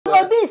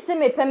say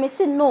me pay me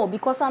say no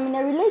because I'm in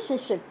a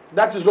relationship.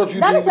 That is what you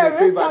doing with a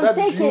favor.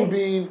 That's you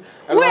being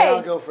a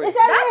loyal girlfriend.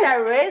 That's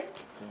a risk.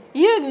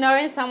 You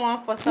ignoring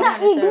someone for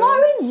someone. Now,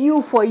 ignoring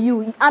you for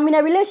you. I'm in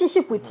a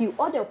relationship with you.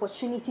 All the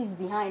opportunities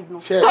behind no.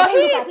 Sure. So he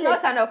is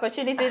not an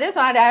opportunity. This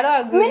one I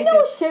don't agree. Me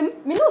no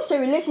shame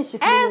relationship.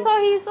 And so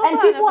he's also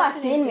and people are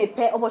saying me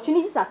pay.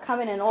 Opportunities are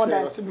coming and all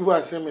that. Some people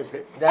are saying me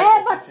pay.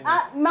 But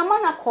mama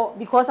na call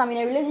because I'm in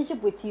a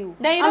relationship with you.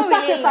 Then you I'm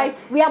sacrificed.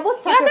 We are both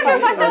sacrificing.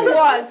 We are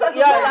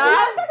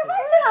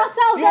sacrificing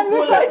ourselves and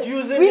resources.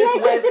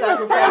 Relationship is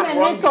time and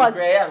resource.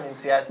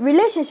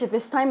 Relationship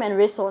is time and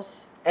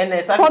resource. And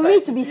for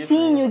me to be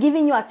seeing you,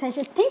 giving you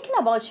attention, thinking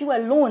about you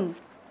alone.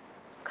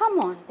 Come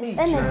on, it's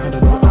energy.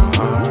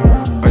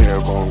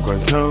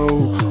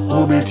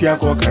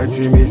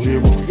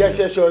 Yes,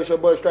 sure. It's your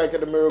boy Stryka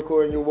the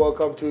Miracle, and you're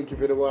welcome to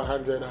Keep It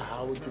 100.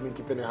 How to me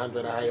keeping it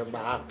 100? I am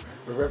behalf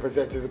of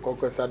representatives of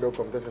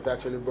Nkonkonsa.com. This is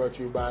actually brought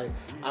to you by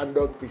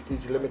Andok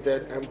Prestige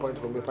Limited, Endpoint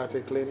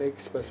Homeopathic Clinic,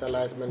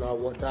 specialized mineral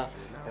water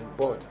and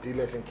board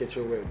dealers in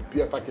kitchenware.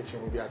 BFA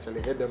Kitchen will be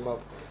actually hit them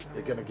up.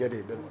 You're gonna get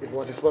it. If you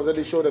want to sponsor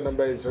the show, the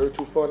number is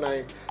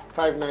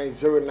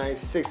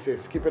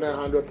 0249-590966. Keeping It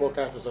 100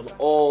 podcast is on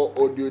all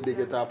audio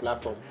digital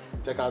platforms.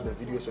 Check out the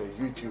videos on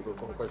YouTube of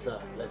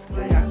Nkonkonsa. Let's get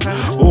it.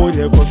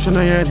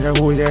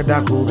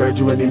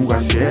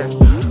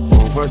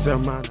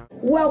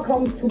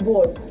 Welcome to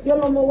Board, your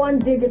 #1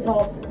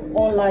 digital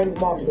online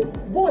market.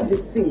 Board the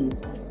same.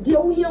 The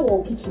only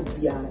one kitchen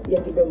beer,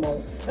 yet the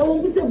bemo. And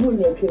when we say boon,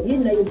 you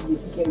know you be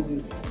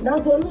security. Now,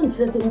 so I'm not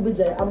just a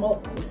ubija, I'm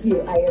not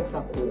fear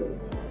ISACO.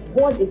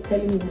 Board is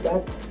telling you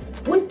that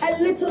with a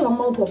little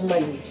amount of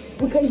money,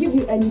 we can give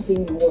you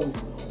anything you want.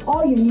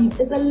 All you need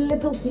is a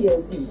little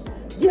TNC.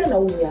 Dear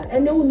Naunia,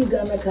 and no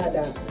Ghana card,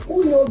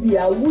 Uno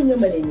Bia, Unya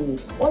Manini.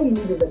 All you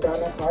need is a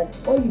Ghana card,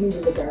 all you need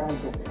is a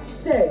guarantor.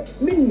 Say,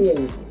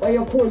 Minion, or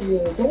your code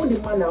means, so the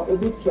mana or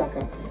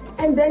Butiaka.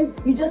 And then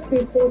you just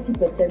pay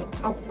 40%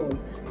 upfront.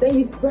 Then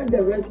you spread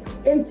the rest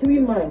in 3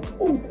 months.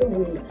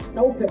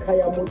 Now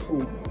pay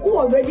motu. Who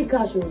already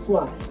cash on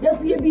swa?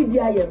 Yes, you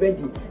BBI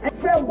ready. And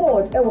fair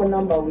board, our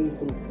number we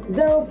so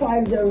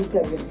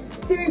 0507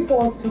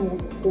 342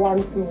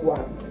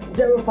 121.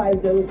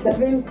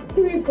 0507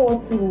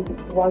 342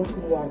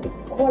 121.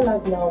 Call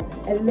us now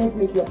and let's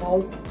make your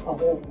house a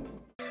home.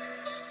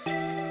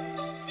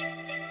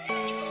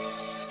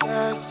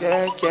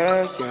 Yeah.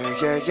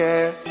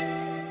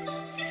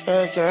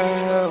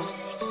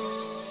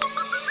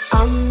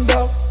 I'm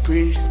the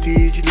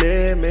Prestige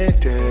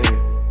Limited.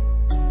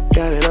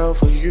 Got it all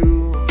for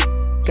you.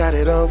 Got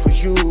it all for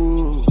you.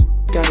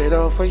 Got it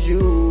all for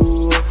you.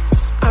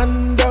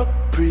 I'm the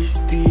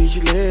Prestige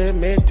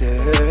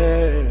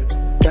Limited.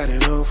 Got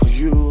it all for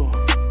you.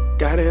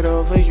 Got it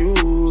all for you.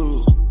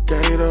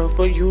 Got it all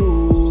for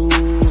you.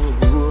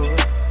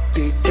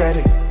 They got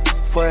it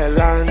for a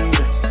land.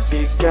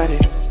 They got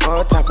it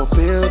all type of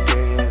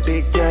building.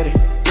 They got it.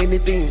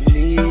 Anything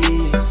you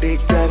need, they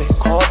got it.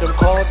 Call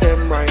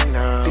them right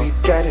now. They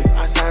got it.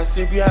 As I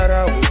see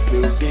Biara will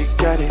build, they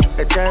got it.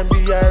 A damn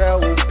Biara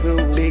will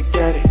build, they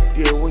got it.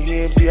 Yeah, we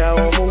here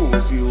Biara will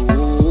build.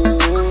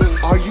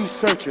 Are you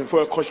searching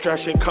for a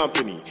construction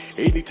company?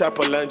 Any type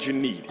of land you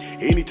need,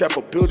 any type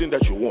of building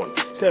that you want.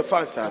 Say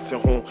fancy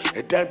home,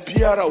 a damn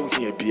Biara will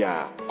here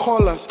Biara.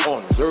 Call us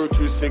on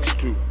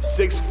 0262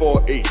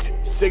 648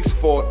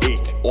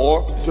 648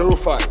 or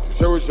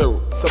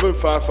 0500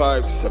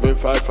 755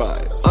 755.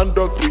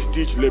 Andok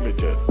Prestige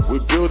Limited. We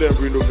build and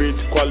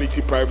renovate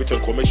quality private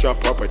and commercial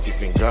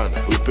properties in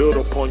Ghana. We build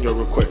upon your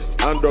request.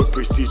 Andok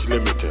Prestige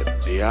Limited.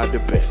 They are the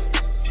best.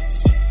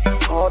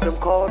 Call them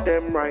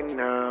right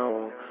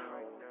now.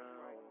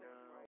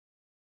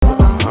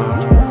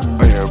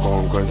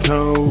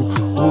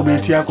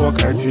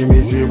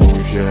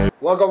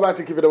 Welcome back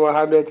to Keep It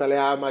 100. I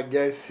have my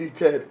guest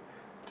seated.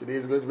 Today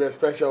is going to be a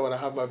special one. I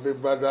have my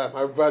big brother,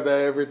 my brother,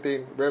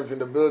 everything. Rems in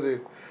the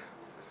building.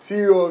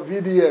 CEO of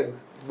VDN,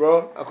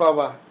 bro.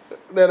 Akwaba.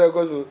 Then I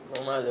go to.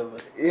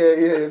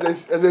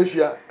 Yeah,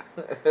 Asia.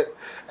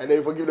 And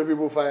then forgive the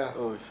people fire.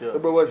 Oh, sure. So,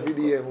 bro, what's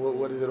VDN?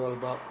 What is it all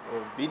about?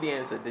 Oh,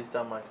 VDN is a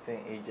digital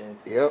marketing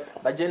agency. Yep.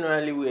 But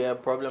generally, we are a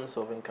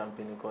problem-solving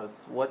company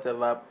because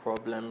whatever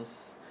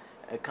problems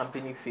a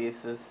company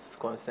faces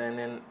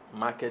concerning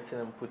marketing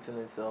and putting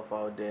itself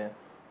out there,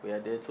 we are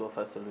there to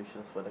offer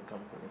solutions for the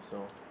company.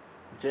 So,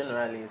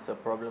 generally, it's a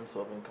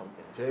problem-solving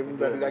company. So,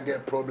 everybody that get a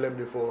problem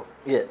before?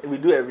 Yeah, we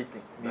do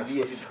everything. That's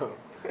what's up.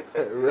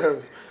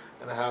 Rems,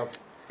 and I have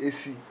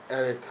AC,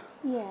 Eric.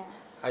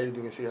 Yes. How you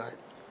doing? Say hi.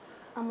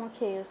 I'm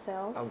okay,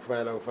 yourself? I'm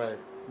fine.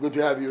 Good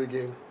to have you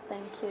again.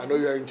 Thank you. I know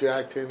you're into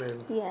acting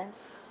and...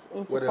 Yes,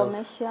 into what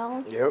commercials.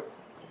 Else? Yep.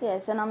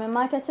 Yes, and I'm a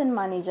marketing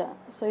manager.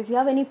 So if you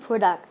have any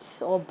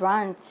products or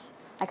brands,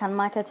 I can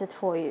market it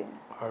for you.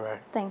 All right.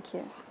 Thank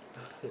you.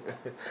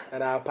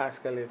 And I have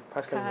Pascaline.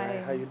 Pascaline,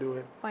 hi. how you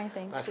doing? Fine,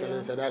 thank Pascaline you.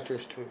 is an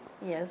actress too.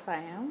 Yes, I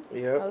am.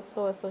 Yep.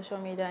 Also a social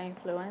media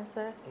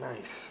influencer.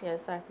 Nice.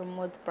 Yes, I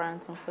promote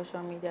brands on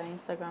social media,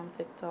 Instagram,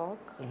 TikTok.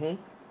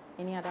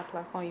 Any other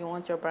platform you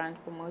want your brand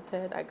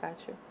promoted, I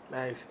got you.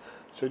 Nice.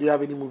 So do you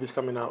have any movies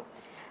coming out?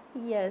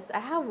 Yes, I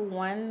have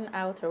one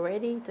out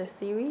already. It's a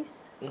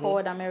series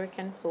called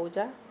American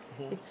Soldier.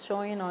 It's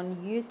showing on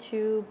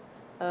YouTube,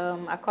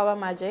 Aquaba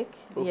Magic,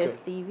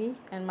 DSTV,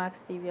 and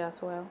Max TV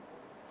as well.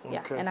 Okay.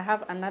 Yeah, and I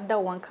have another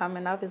one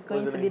coming up. It's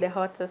going to be the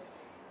hottest.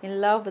 In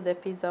Love with the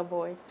Pizza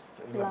Boy.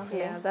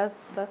 Yeah,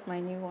 that's my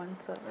new one.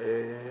 So.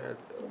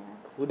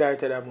 Who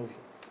directed that movie?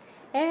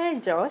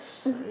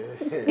 Josh.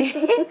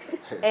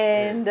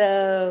 And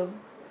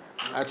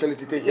actually,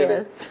 to take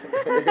it.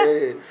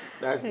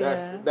 That's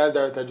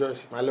Director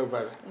Josh, my love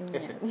brother.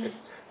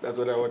 That's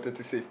what I wanted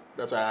to say.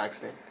 That's why I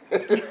asked him.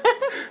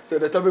 So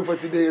the topic for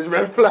today is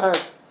red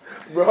flags,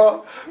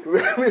 bro.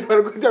 We're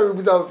going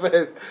to go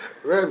first.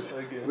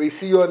 Rems, we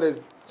see you on the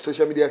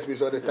social media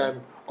space all the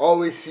time.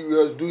 Always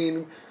serious,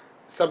 doing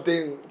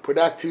something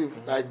productive,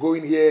 like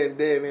going here and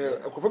there.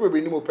 I could probably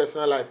bring more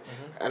personal life.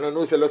 And I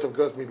know it's a lot of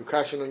girls may be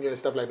crashing on you and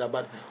stuff like that,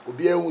 but we'll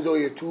be able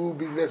to too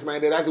business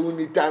minded. That's the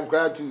only time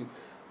to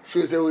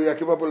show say we are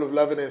capable of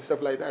loving and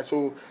stuff like that.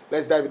 So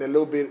let's dive in a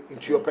little bit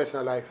into your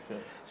personal life.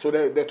 So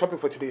the topic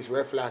for today is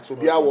red flags. So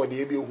be our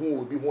who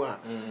will be one.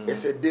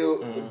 It's a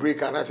deal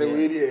breaker. And I say,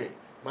 wait here,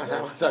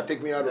 Masa,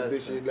 take me out of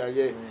this shit.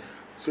 Like,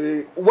 So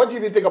what do you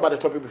even think about the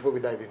topic before we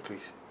dive in,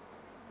 please?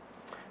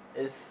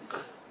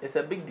 It's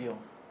a big deal.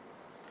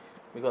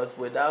 Because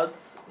without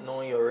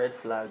knowing your red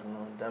flag,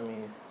 that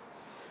means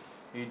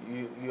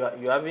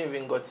you haven't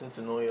even gotten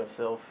to know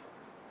yourself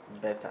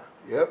better.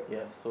 Yep.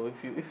 Yes. So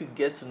if you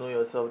get to know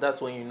yourself,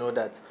 that's when you know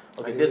that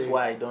this is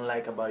what I don't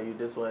like about you,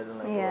 this is what I don't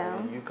like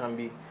about you. You can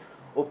be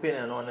open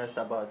and honest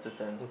about it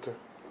and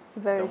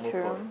very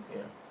true.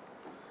 Yeah.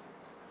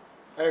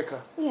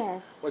 Erica.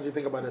 Yes. What do you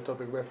think about the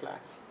topic red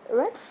flags?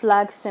 Red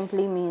flag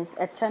simply means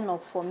a turn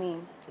off for me.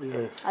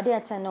 Yes. Are they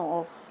a turn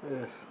off?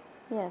 Yes.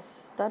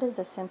 Yes, that is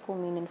the simple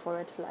meaning for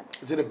red flag.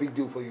 Is it a big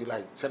deal for you,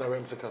 like, send a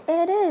Rems to come?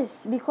 It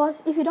is,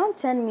 because if you don't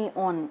turn me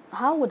on,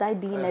 how would I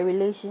be in a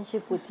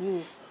relationship with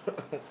you?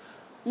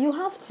 You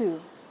have to.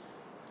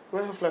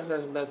 Red flags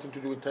has nothing to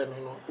do with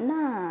turning on.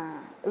 Nah,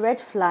 red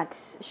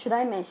flags. Should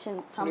I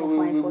mention some of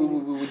mine for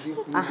you?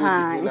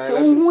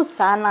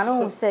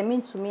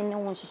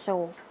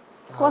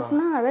 Because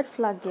red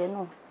flag there,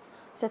 no.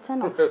 It's a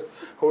turn off.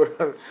 Hold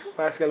on.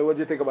 Pascaline, what do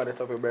you think about the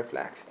topic red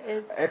flags?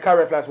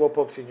 Red flags, what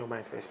pops in your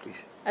mind first,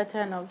 please? A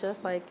turn off,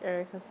 just like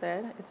Erica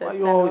said. It's a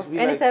turn off.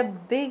 And it's a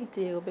big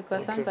deal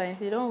because sometimes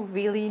you don't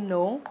really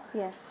know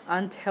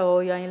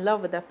until you're in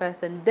love with the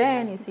person.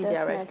 Then you see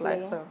their red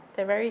flags. So it's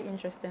a very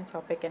interesting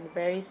topic and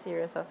very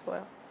serious as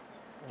well.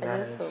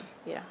 Nice. So,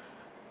 yeah.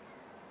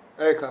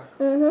 Erica,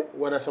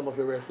 what are some of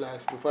your red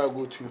flags before I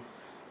go to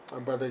my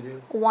brother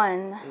again?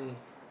 One.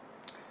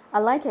 I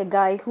like a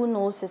guy who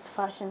knows his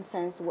fashion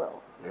sense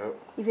well. Yep.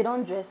 If you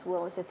don't dress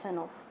well, it's a turn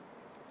off.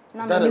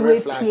 Is that a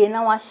red flag?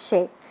 Now I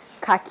share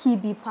kaki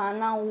bipa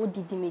now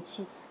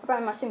didimechi.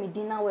 Probably must me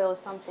dinner wear or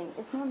something.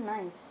 It's not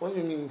nice. What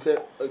do you mean? It's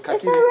a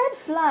red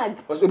flag.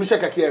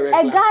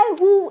 A guy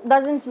who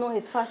doesn't know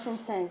his fashion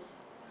sense.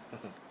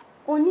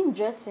 Only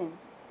dressing.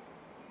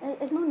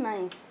 It's not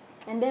nice.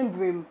 And then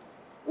brim.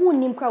 We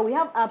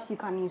have apps you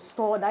can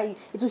install that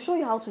it will show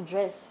you how to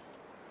dress.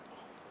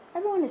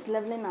 Everyone is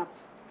leveling up.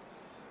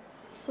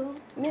 So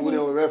maybe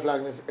the red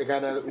flag is a guy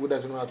who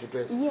doesn't know how to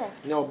dress.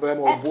 Yes. No,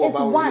 it's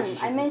one.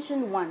 I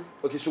mentioned one.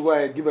 Okay, so go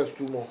ahead, give us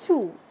two more.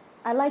 Two.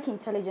 I like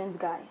intelligent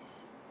guys.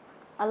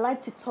 I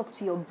like to talk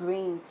to your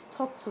brains.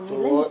 Talk to me.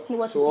 Let me see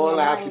what's in your mind. So all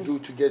I have to do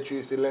to get you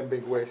is to learn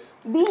big words.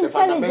 Be intelligent. The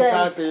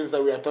fundamental things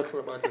that we are talking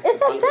about. It's a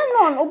turn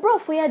on. Oh, bro,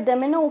 for you,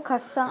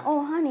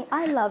 oh, honey,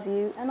 I love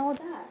you, and all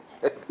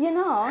that. You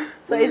know.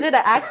 So is it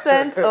the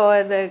accent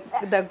or the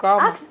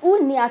grammar?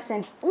 Only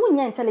accent.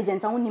 Only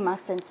intelligent. Only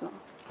accent. No.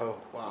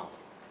 Oh wow.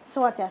 So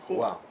what's your say?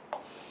 Wow.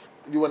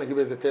 You want to give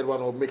us the third one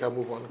or make a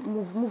move on?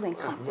 Move and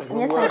come.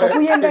 Yes,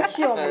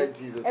 I'm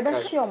Jesus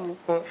Christ.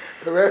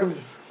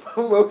 Rems.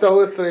 What I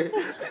would say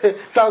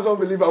sounds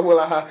unbelievable.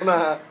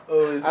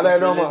 Oh, it's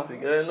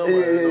realistic.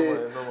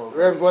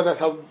 Rems, what are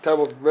some type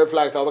of red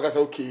flags? I say,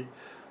 okay,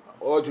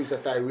 all jokes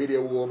aside, really,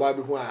 I don't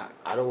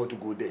want to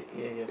go there.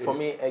 Yeah. For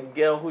me, a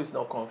girl who is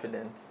not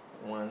confident,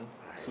 one.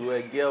 To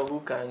a girl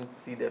who can't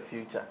see the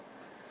future.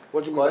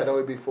 What do you mean by that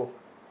way before?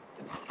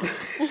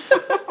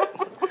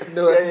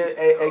 No,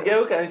 a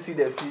girl can see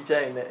the future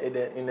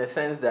in the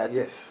sense that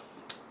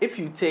if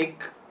you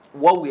take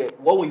what we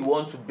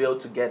want to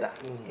build together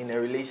in a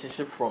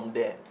relationship from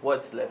there,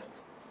 what's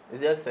left?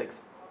 It's just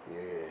sex. Yeah.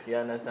 You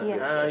understand?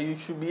 Yes. You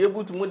should be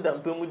able to move them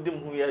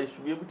who you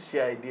should be able to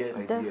share ideas.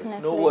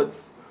 Definitely. Know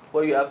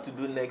what you have to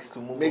do next to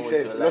move. Makes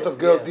sense. A lot of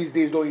girls these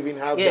days don't even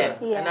have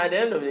that. Yeah. And at the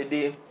end of the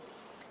day,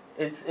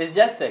 it's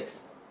just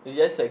sex. It's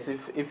just sex.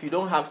 If you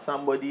don't have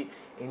somebody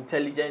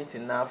intelligent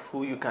enough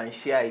who you can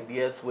share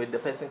ideas with, the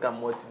person can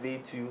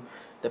motivate you,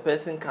 the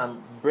person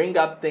can bring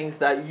up things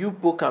that you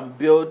both can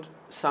build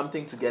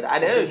something together. At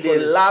the end of the day,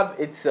 love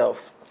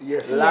itself.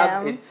 Yes.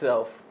 Love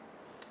itself.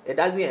 It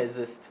doesn't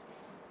exist.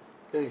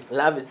 Hey.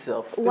 Love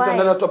itself. Why? It's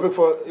another topic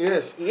for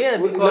Yeah,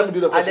 because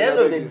at the end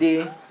of the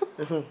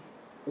day,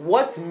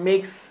 what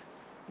makes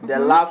the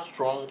love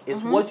strong,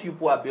 is what you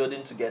people are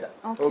building together.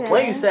 Okay.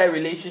 When you start a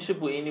relationship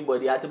with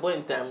anybody, at the point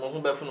in time,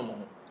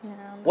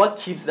 what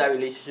keeps that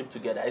relationship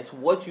together is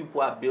what you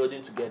people are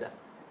building together.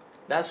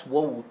 That's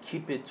what will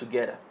keep it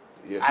together.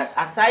 Yes.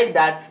 Aside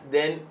that,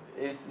 then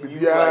it's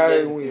you are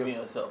just deceiving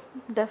yourself.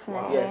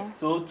 Definitely. Yes.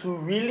 So to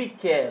really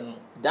care,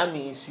 that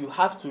means you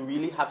have to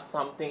really have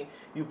something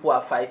you people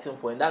are fighting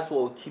for, and that's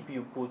what will keep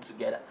you put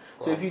together.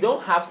 So if you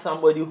don't have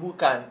somebody who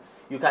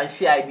you can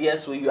share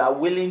ideas, so you are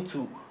willing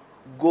to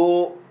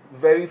go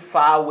very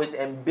far with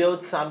and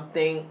build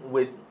something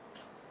with,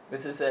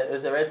 this is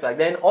a red flag.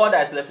 Then all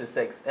that's left is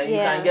sex, and you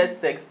can get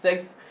sex.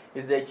 Sex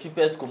is the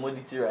cheapest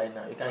commodity right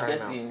now. You can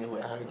get it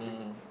anywhere.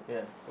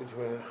 Yeah.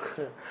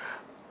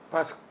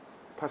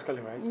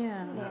 Pascaline, right?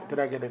 Yeah. Did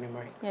I get any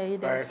right? Yeah, you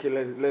did. All right, okay,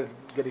 let's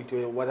get into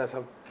it. What are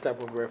some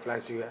type of red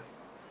flags you have?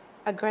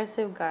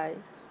 Aggressive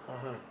guys.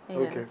 Yes.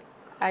 Okay.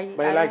 But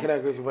you like it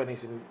aggressive when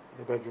he's in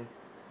the bedroom?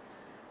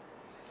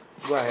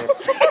 Go ahead.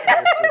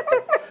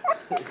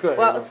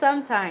 Well,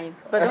 sometimes,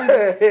 but don't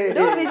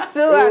be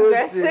too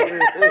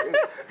aggressive.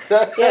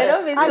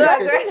 Don't be too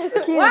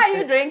aggressive. Why are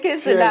you drinking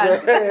to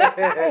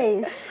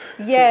that?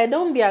 Yeah,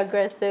 don't be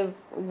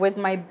aggressive with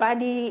my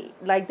body,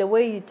 like the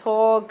way you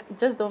talk.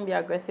 Just don't be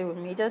aggressive with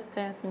me. It just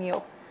turns me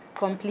off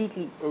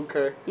completely.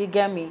 Okay. You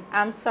get me?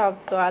 I'm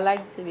soft, so I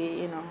like to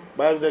be,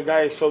 But if the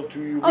guy is soft to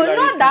you,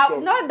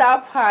 not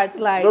that part.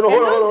 Like no,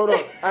 hold on.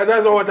 And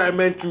that's not what I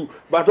meant to.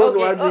 But also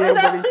what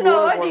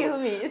do you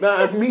mean?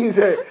 No, it means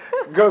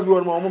girls we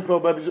want my own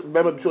baby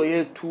so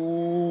yeah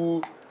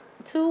too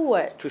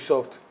what? Too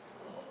soft.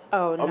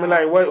 Oh no. I mean,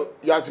 like, well,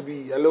 you have to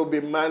be a little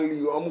bit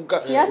manly.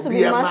 He has to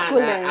be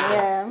masculine.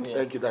 Yeah.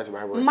 Thank you. That's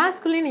my word.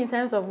 Masculine in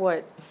terms of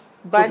what?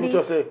 Body.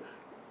 So say,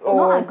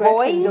 not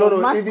voice.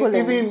 No.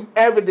 Even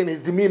everything,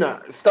 his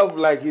demeanor, stuff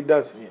like he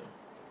does. Yeah.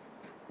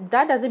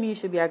 That doesn't mean you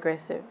should be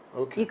aggressive.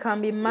 Okay. You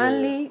can be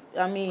manly.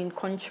 I mean,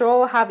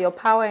 control, have your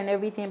power and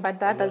everything, but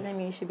that doesn't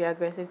mean you should be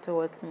aggressive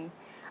towards me.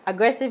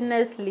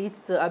 Aggressiveness leads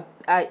to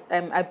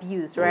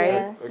abuse, right?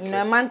 Yes. Okay.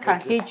 A man can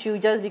hate you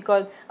just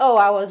because,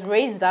 I was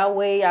raised that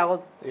way. I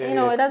was, it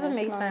doesn't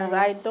make sense.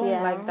 I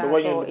don't like that. So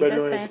when you're in bed,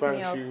 don't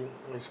expand you,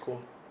 it's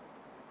cool.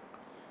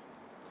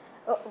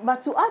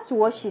 But to add to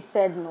what she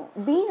said,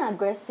 being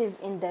aggressive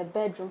in the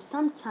bedroom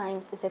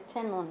sometimes is a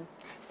turn on.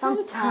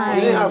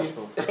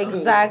 Sometimes.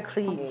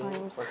 Exactly.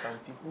 Sometimes.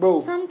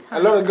 Bro, a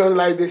lot of girls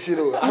like this shit.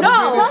 No,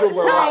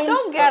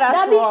 don't get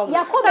us wrong.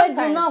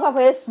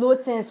 Sometimes. Slow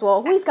things.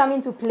 Who is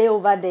coming to play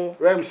over there?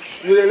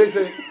 Rems, you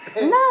listen.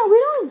 No, we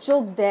don't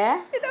joke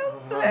there.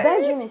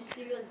 Bedroom is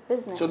serious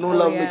business. So no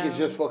love making is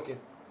just fucking.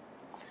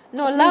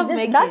 No, love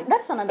making.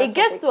 That's another It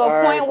gets to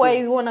a point where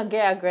you want to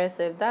get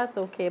aggressive. That's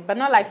okay. But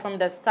not like from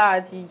the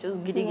start, you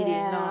just giddy.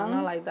 No,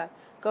 not like that.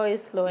 Go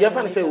is slow. You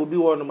ever say, will be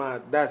one of my,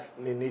 that's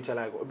the nature,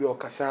 like, will be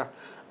okasa.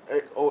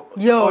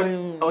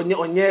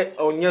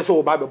 Onye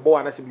so baby boy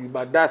and I say,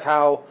 but that's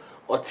how,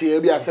 or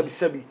TLB and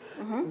sebi.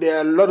 There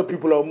are a lot of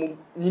people who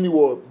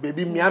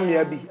baby miami.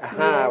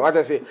 What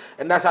I say,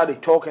 and that's how they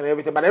talk and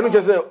everything. But I don't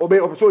just say obey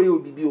you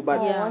be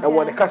but and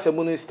what the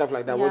customer stuff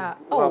like that. Yeah.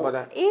 What about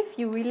that? If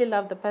you really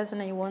love the person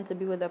and you want to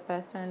be with the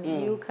person,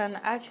 you can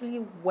actually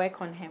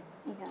work on him,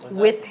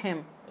 with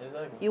him.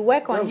 Exactly. You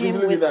work on him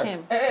with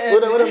him. Some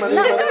people you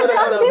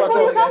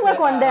can't work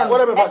on them.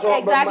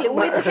 Exactly,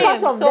 with him.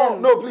 So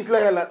no, please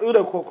let her.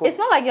 It's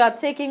not like you are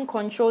taking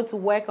control to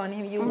work on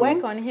him. You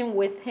work on him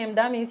with him.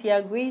 That means he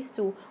agrees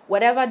to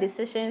whatever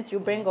decisions you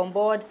bring on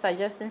board,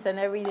 suggestions and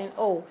everything.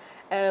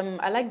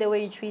 I like the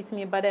way you treat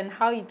me, but then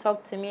how you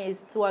talk to me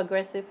is too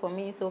aggressive for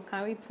me. So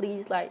can we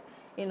please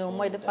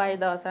modify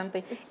that or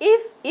something?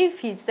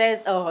 If he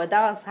says, that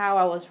was how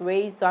I was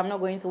raised, so I'm not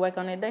going to work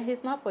on it, then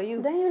he's not for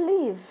you. Then you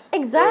leave.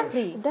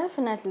 Exactly. Yes.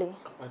 Definitely.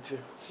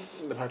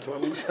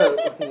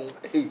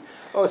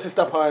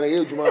 Sister Power,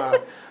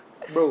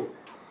 bro,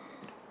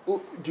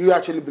 do you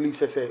actually believe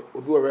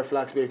will be a red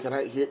flag where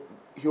he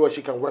or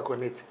she can work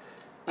on it?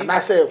 And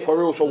I say for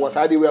real, so what's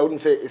idea I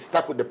wouldn't say it's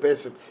stuck with the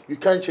person. You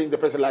can't change the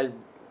person like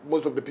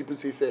most of the people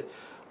say,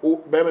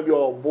 maybe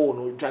you're born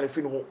or Johnny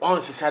Finn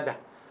on Sada.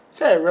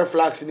 Say red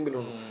flags in the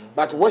middle.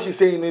 But what she's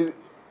saying is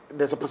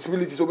there's a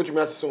possibility so which may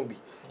also be.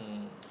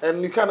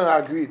 And you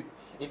cannot agree.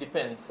 It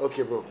depends.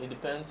 Okay, bro. It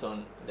depends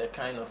on the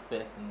kind of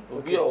person.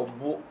 Okay. Or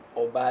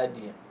bad.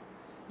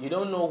 You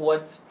don't know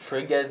what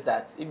triggers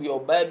that. If your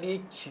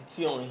baby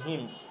cheating on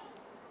him.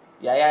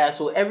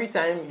 So every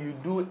time you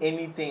do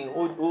anything,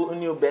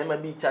 on your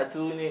baby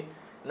chatting,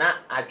 not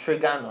a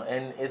trigger, no,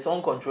 and it's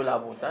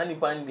uncontrollable. So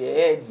anyone the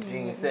head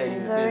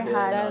says you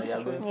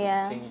are going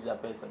to change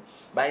that person.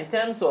 But in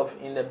terms of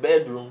in the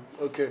bedroom,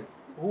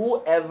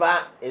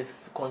 whoever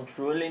is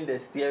controlling the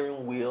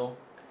steering wheel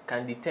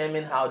can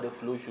determine how the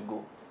flow should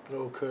go.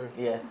 Okay.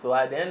 Yes. So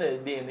at the end of the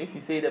day, if you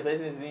say the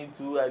person is doing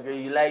too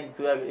agree, you like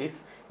to agree,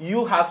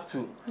 you have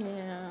to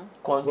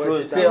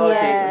control. Say no,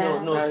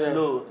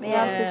 slow. You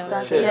have to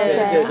start. See how they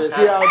are.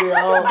 See how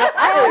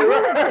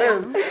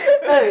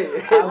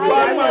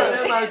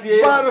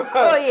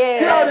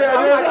they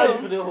are.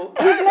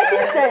 It's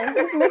making sense.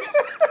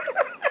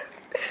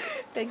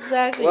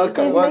 Exactly.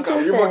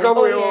 Welcome. You become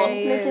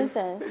it's making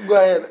sense. Go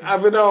ahead.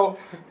 Avinal,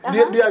 do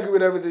you agree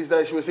with everything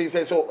that she was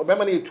saying? So,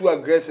 remember, you're too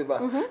aggressive.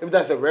 If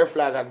that's a red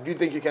flag, do you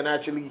think you can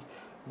actually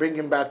bring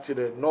him back to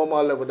the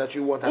normal level that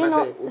you want?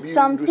 And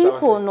Some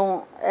people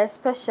know,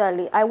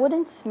 especially, I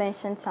wouldn't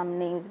mention some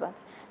names,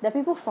 but the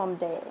people from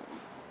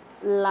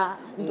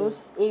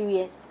those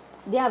areas,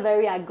 they are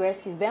very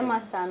aggressive. Hey,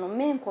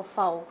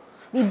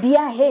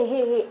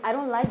 I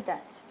don't like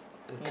that.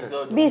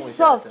 Okay. Be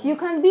soft. You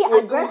can be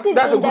aggressive in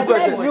the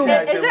bedroom.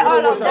 Is it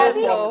all of that?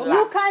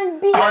 You can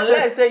be.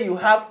 Unless say you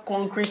have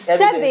concrete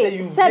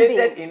evidence, you've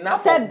dated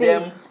enough of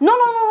them. No.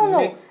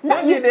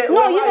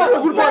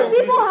 Some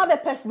people have a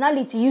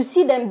personality. You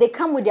see them, they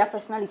come with their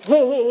personality.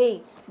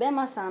 Hey. No.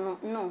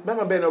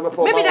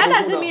 Maybe that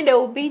doesn't mean they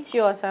will beat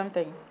you or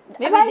something.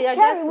 Maybe they are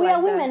scary. We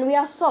are women. We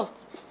are soft.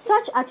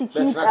 Such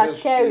attitudes are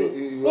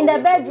scary. In the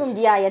bedroom,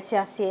 they are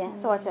so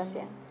what you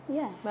say?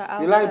 Yeah.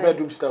 You like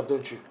bedroom stuff,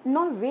 don't you?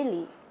 Not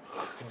really.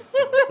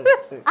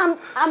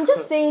 I'm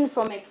just saying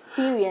from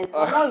experience,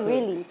 not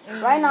really.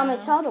 Right now, I'm a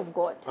child of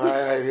God.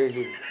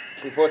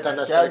 Before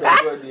Tana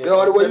Stryka, the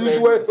other way you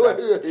swear.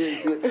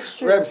 It's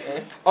true. Rems,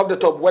 off the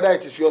top, whether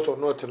it is yours or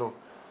not,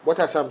 what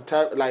are some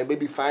like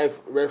maybe 5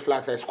 red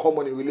flags that's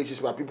common in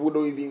relationships but people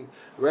don't even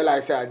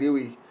realize that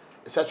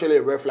it's actually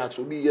a red flag?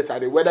 So be yes,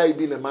 whether you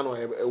being a man or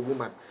a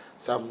woman.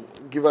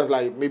 Give us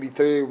like maybe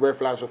 3 red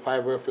flags or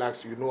 5 red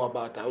flags you know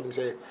about. I wouldn't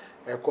say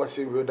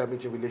causing real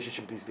damage in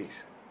relationship these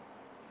days.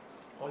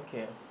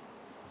 Okay.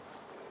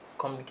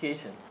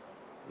 Communication.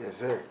 Yes,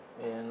 sir.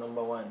 Yeah,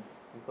 number 1,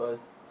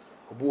 because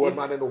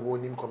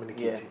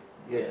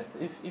yes.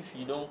 If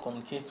you don't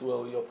communicate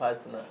well with your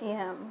partner,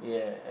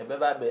 definitely.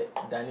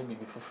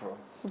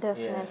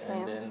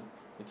 And then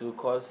it will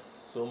cause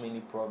so many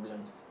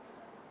problems.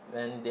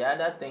 And the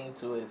other thing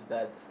too is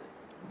that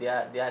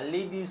there are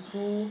ladies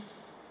who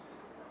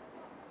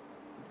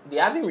they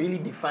haven't really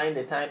defined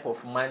the type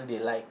of man they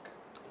like.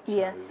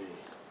 Yes.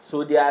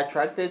 So they are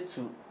attracted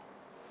to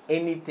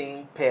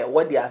anything per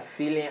what they are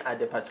feeling at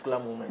the particular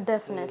moment.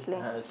 Definitely.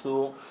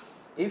 So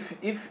if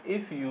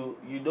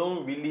you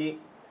don't really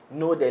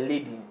know the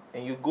lady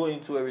and you go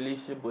into a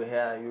relationship with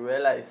her, you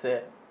realize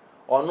that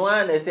on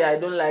one they say I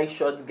don't like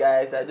short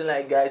guys, I don't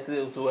like guys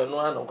who are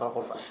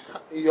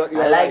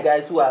I like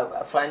guys who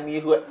are funny,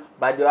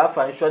 but they are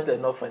fun short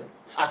and not funny.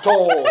 At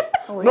all.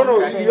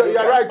 No,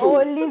 you're right.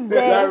 Live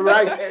there. You're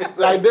right.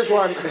 Like this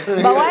one.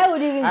 But why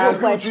would you even go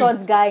for a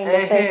short guy in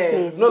the first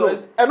place? No.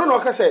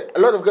 Like I said, a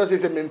lot of girls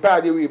say men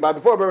but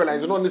before I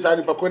realize, on this side,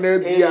 maybe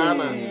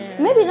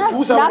that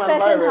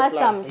person has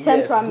some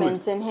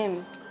temperament in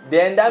him.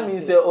 Then that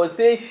means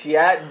say she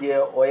had the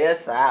or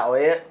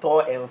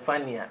tall and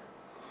funnier.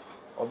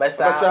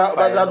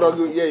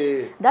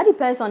 That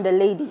depends on the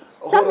lady.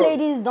 Some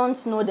ladies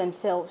don't know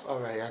themselves. All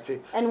right,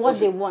 and what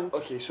they want.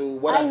 Okay, so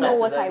I know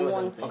what I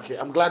want. Okay,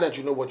 I'm glad that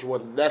you know what you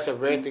want. That's a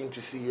rare thing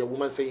to see a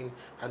woman saying,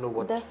 "I know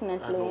what what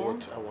I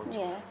want."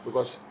 Yes.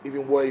 Because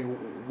even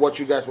what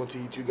you guys want to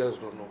eat, you guys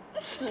don't know.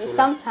 So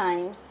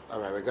sometimes.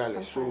 All right,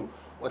 regardless. Sometimes.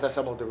 So, what are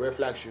some of the red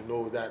flags you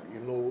know that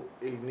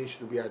it needs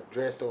to be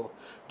addressed? Or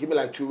give me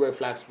like 2 red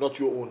flags, not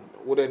your own.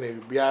 Wouldn't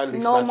it be at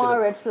least normal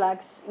red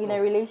flags in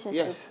a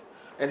relationship? Yes.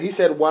 And he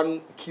said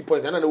one key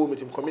point, and I know with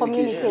him,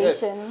 communication.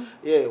 Yes.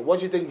 Yeah. What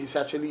do you think is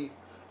actually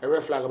a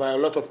red flag about a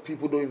lot of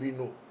people don't even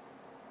know?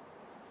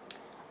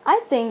 I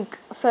think,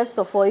 first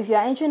of all, if you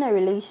are entering a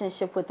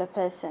relationship with a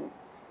person,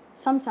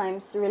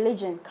 sometimes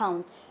religion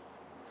counts.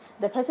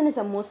 The person is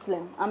a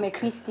Muslim, I'm a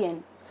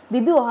Christian.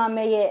 Bibi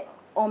ohameye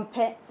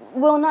onpe.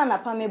 Well, nana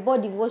pa me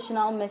bought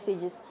devotional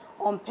messages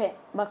onpe,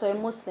 but I'm a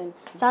Muslim.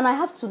 So and I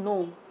have to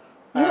know.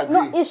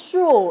 No, it's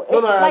true.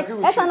 No, I agree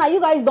with you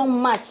guys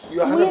don't match.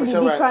 You're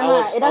 100%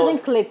 right. It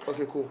doesn't click.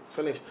 Okay, cool.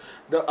 Finish.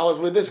 I was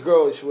with this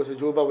girl. She was a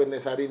Jehovah's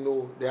Witness. I didn't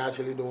know they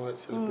actually don't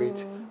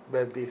celebrate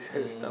birthdays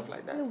and stuff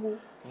like that.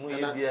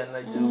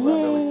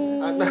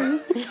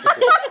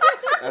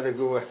 That's a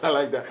good one. I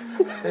like that.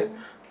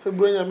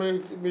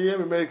 February,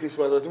 Merry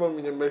Christmas.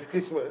 Merry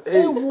Christmas.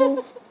 Hey.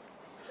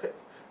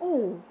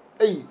 Oh.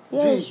 Hey.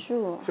 Yeah, it's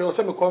true. If you're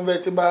some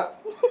converted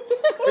back,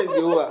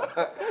 you are.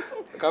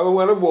 I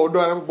want to go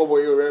down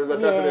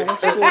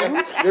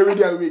every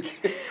day a week.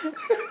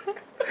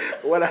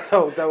 What are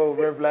some type of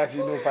red flags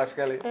you know,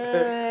 Pascaline?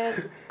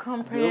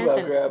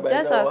 Comprehension.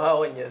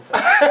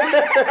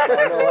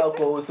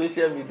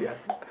 Social media.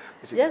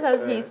 Just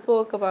as he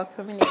spoke about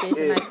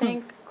communication, I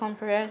think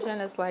comprehension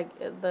is like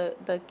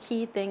the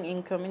key thing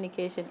in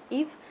communication.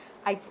 If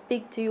I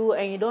speak to you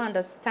and you don't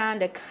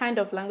understand the kind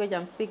of language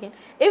I'm speaking,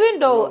 even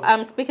though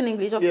I'm speaking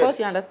English, of course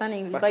you understand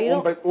English, but you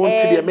don't.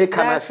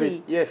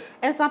 Exactly. Yes.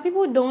 And some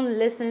people don't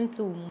listen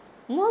to.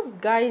 Most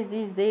guys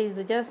these days,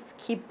 they just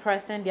keep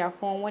pressing their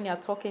phone when you're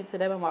talking to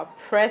them about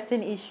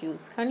pressing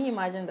issues. Can you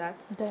imagine that?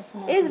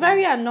 Definitely. It's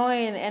very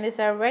annoying and it's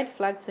a red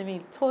flag to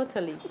me,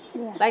 totally.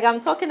 Yeah. Like I'm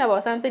talking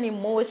about something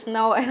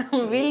emotional and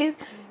I'm really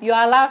You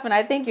are laughing.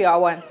 I think you are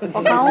one. They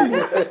are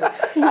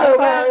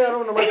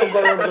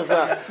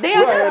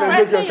just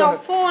pressing your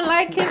phone,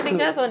 liking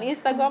pictures on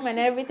Instagram and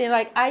everything.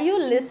 Like, are you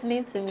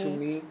listening to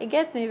me? It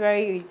gets me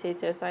very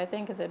irritated. So I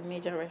think it's a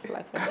major red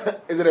flag for me.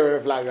 Is it a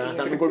red flag? I'm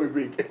going to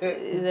be big.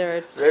 Is it a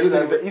red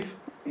flag? If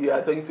you are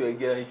talking to a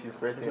girl and she's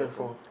pressing your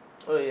phone.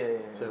 Oh yeah.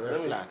 It's a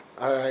red flag.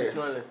 All right. She's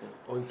not listening.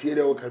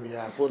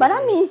 But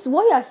that means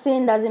what you are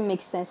saying doesn't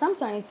make sense.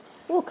 Sometimes,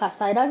 it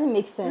doesn't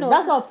make sense. No.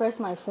 That's why I press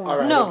my phone.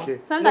 Right, no, okay.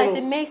 Sometimes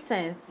it makes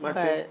sense.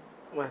 Mate,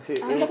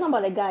 I'm talking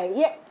about the guy.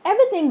 Yeah,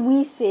 everything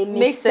we say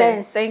makes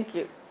sense. Thank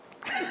you.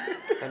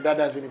 And that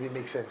doesn't even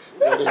make sense.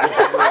 All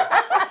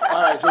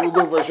right, so we'll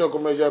go for a short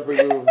commercial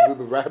break. We'll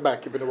be right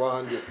back. Keeping it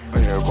 100.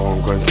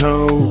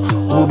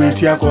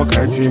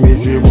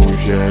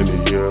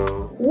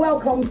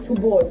 Welcome to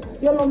Board,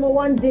 your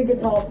 #1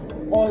 digital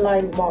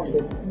online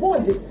market.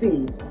 Board the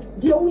same.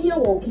 The only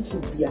one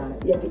kitchen beer,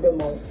 yet the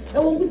bemo.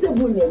 And when we say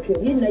boon,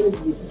 you know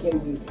you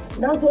can.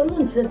 Now, so no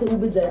interest in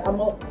Ubija, I'm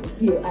not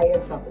fear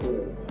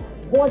ISACO.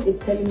 Board is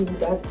telling you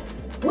that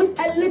with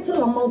a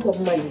little amount of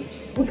money,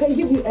 we can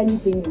give you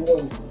anything you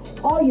want.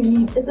 All you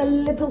need is a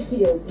little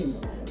TLC.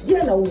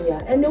 Dear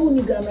Naunia, and no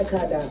Ghana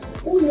card.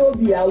 All you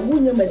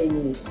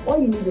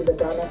need is a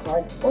Ghana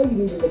card, all you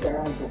need is a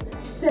guarantor.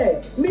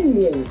 Say,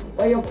 million,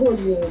 or your code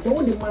means,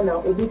 all the money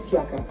or the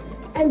Stryka.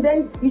 And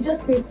then you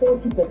just pay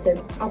 40%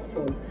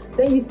 upfront.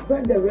 Then you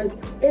spread the rest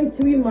in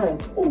 3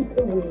 months.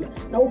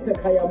 Now pay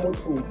kaya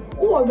motu.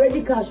 Who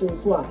already cash on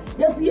swa?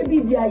 Yes, you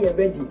BBI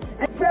ready.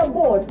 And fair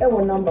board,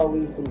 our number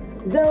we so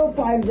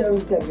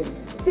 0507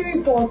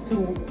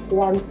 342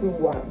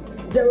 121.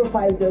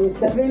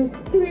 0507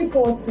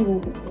 342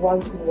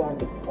 121.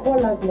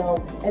 Call us now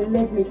and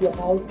let's make your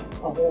house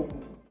a home.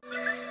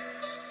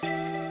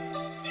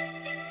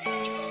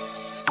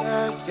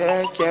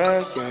 Yeah.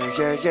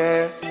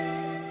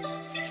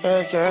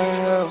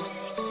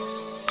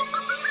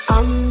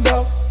 I'm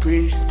the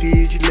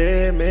Prestige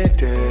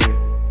Limited.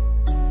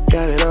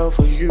 Got it all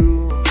for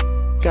you.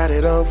 Got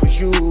it all for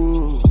you.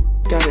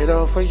 Got it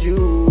all for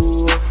you.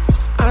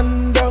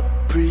 I'm the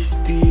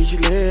Prestige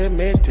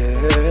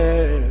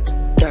Limited.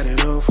 Got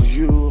it all for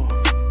you.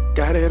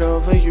 Got it all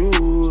for you.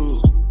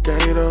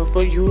 Got it all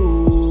for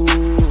you.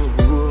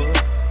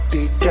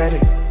 They got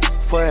it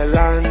for a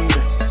land.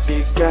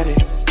 They got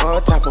it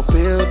all type of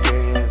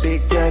building. They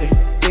got it.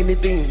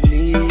 Anything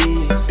you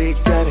need, they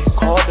got it.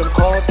 Call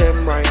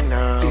them right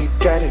now. They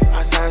got it.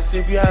 As I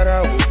see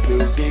Biara will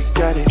build, they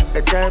got it.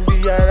 A time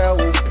Biara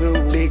will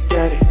build, they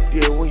got it.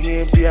 Yeah, we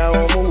here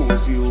Biara will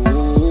build.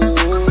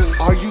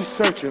 Are you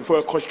searching for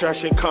a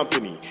construction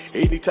company?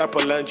 Any type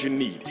of land you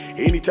need,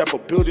 any type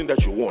of building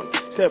that you want.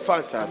 Say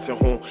fancy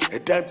home,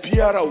 and then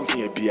Biara will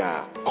here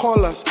Biara.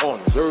 Call us on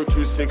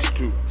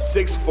 0262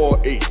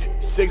 648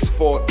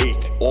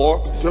 648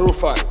 or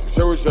 0500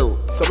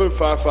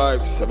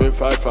 755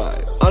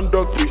 755.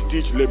 Underdog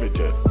Prestige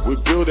Limited. We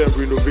build and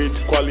renovate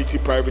quality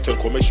private and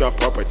commercial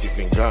properties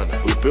in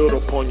Ghana. We build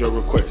upon your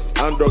request.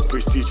 Underdog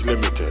Prestige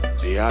Limited.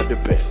 They are the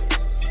best.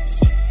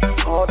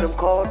 Call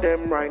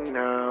them right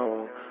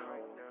now.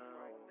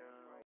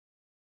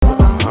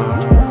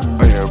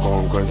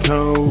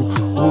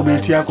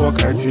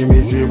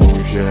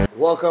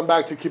 Welcome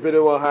back to Keep It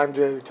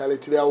 100. Charlie,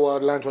 today our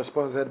lunch was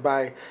sponsored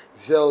by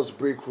Zell's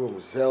Break Room.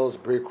 Zell's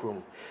Break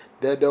Room.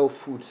 Dedo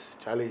Foods.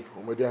 Charlie,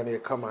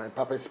 come on,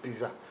 Papa's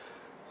Pizza.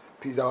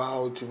 Pizza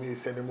out to me,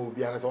 send them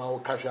over. So I will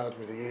cash out to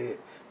me, say, yeah,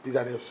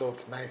 pizza is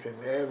soft, nice,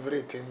 and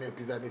everything that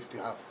pizza needs to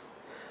have.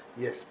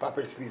 Yes,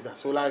 Papa's Pizza.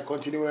 So, like,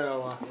 continuing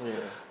our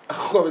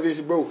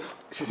conversation, bro.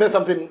 She said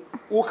something,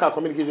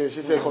 communication,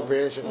 she said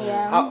comprehension.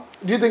 Yeah. How,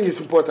 do you think it's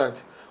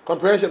important?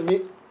 Comprehension,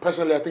 me,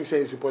 personally, I think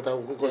saying it's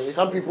important because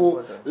some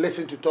people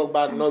listen to talk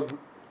back,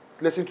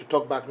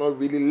 not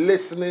really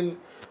listening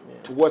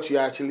to what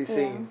you're actually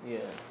saying. Yeah.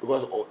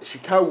 Because she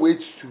can't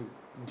wait to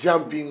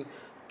jump in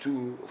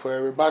for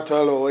a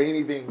rebuttal or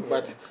anything.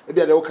 But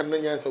maybe I don't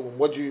answer.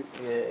 What do you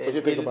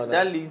think about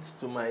that? That leads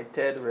to my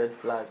third red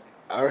flag.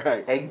 All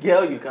right. A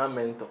girl you can't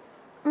mentor.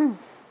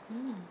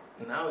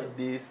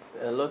 Nowadays,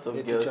 a lot of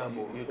girls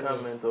you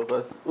can't mentor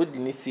because who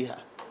didn't see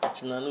her?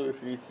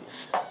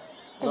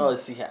 No,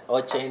 see her.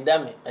 Or change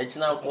them.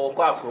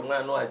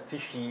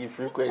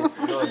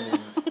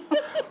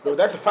 No,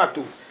 that's a fact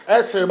too.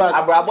 That's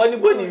about.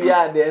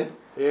 Then.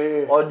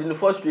 Or the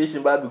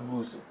frustration by the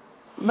goose.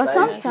 But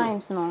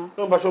sometimes no.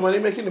 No, but you're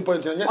making the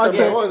point. She's not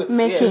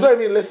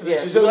even listening.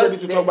 She's just ready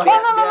to talk back.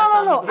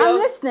 No. I'm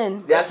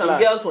listening. There are some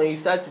girls when you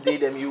start to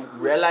date them, you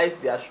realize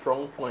their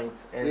strong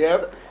points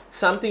and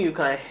something you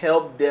can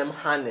help them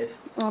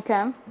harness.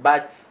 Okay.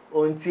 But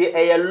until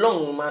a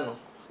long man.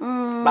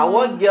 But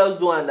what girls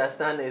don't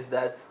understand is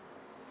that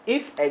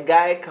if a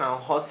guy can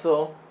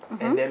hustle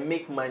and then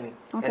make money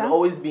and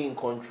always be in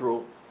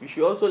control, you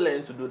should also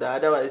learn to do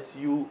that. Otherwise,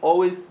 you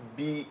always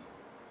be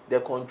the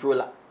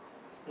controller.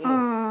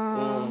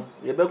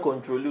 You better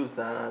control you,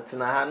 and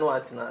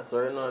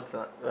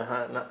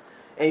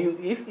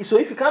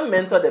if you can't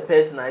mentor the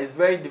person, it's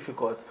very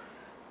difficult.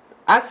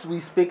 As we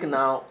speak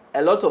now,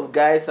 a lot of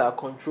guys are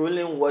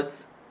controlling what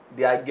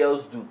their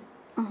girls do.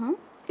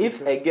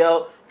 If a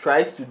girl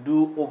tries to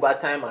do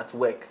overtime at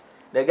work,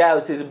 the guy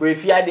will say,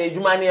 "Brefia de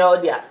jumani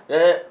out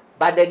there."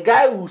 But the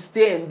guy will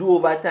stay and do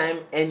overtime,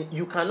 and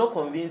you cannot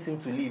convince him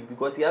to leave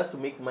because he has to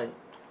make money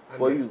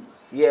for you.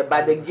 Yeah,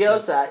 but 100%. The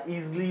girls are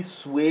easily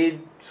swayed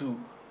to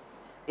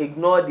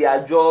ignore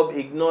their job,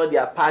 ignore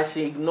their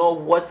passion, ignore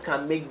what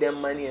can make them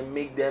money and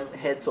make them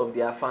heads of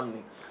their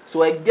family.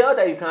 So a girl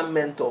that you can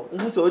mentor,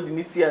 so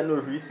didn't see no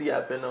receive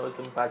happen or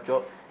some patch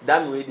up,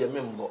 that way they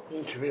member.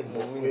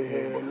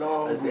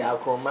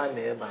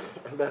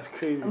 That's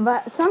crazy.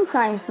 But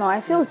sometimes no,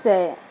 I feel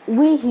say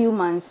we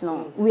humans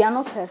no, we are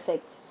not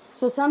perfect.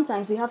 So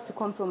sometimes we have to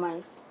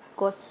compromise.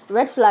 Because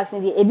red flags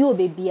in the ebi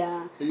baby,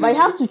 but you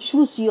have to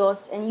choose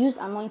yours and use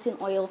anointing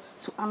oil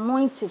to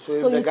anoint it.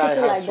 So the guy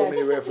has so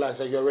many red flags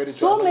that you're ready to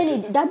so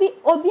many. That be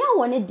obia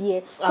one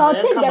there. So I'll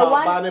take the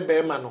one.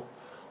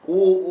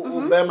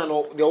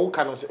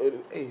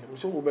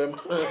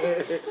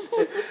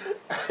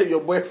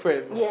 Your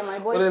boyfriend. Yeah, my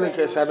boyfriend. When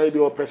case I know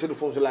you're pressing the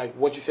phone, so like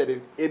what you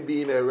said, it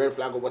being a red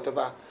flag or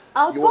whatever.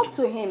 I'll talk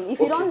to him. If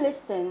you don't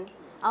listen,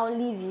 I'll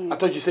leave you. I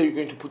thought you said you're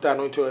going to put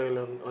anointing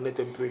oil on it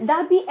and pray.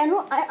 That be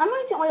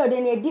anointing oil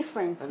then a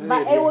difference.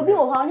 But it will be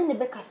how in the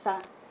bekasa.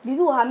 Bibi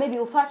will have maybe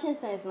fashion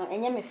sense no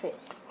and me fe.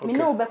 Me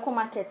no be come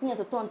market near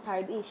to turn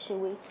type issue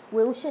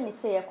we will share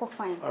say e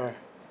fine. Alright.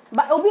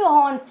 But obi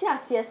on tia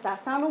siesta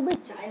san no be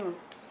chai.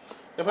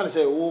 If I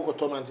say who go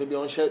to man say be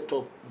on shirt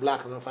top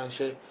black and fan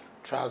shirt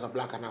trousers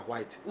black and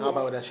white. How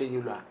about that shirt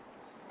yellow?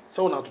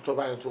 So now to talk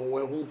about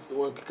when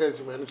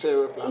say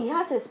red flag. He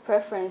has his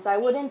preference. I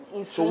wouldn't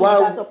infringe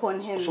that upon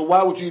him. So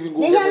why would you even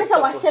go get that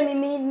stuff? Yeah,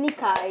 me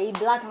nika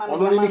black man.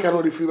 Only nika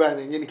no the free buy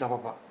and nika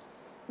papa.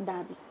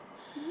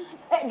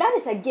 That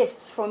is a gift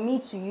from me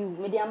to you.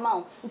 With the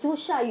amount, it will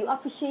show you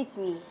appreciate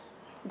me.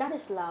 That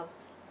is love.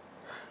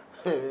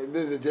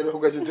 This is a general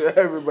question to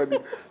everybody.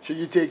 Should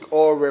you take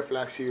all red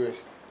flags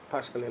serious?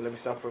 Pascaline, let me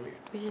start from you.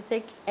 We should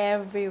take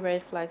every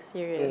red flag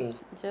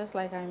serious. Just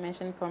like I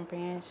mentioned,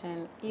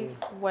 comprehension. If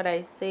what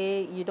I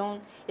say, you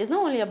don't... It's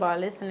not only about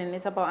listening,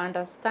 it's about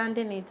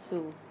understanding it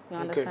too. You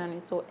understand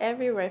it? So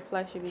every red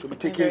flag should be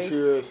taken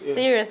very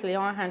seriously,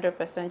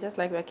 100%, just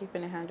like we're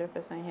keeping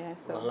 100% here.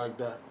 So I like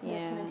that.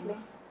 Yeah. Definitely.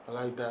 I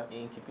like that.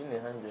 In keeping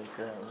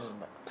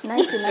 100%.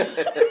 99.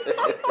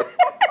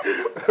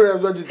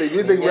 Rems, what do you think? Do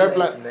you think red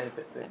flags? Do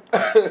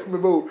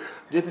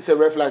you think it's a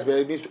red flags?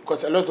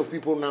 Because a lot of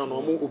people now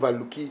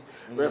overlooking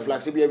red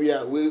flags. We say,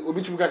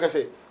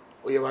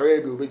 oh, you're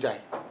worried, you'll be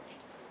jai.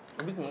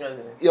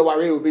 You're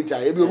worried, you'll be jai.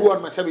 If you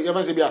want myself, you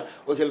must be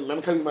okay.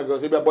 I'm telling my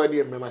girls, if you're body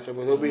and myself,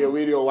 you'll be a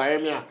radio, why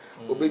am I?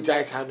 You'll be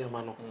jai, Sanyo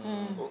Mano.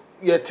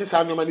 Yeah,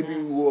 Sanyo Mani be.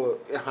 Do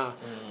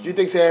you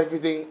think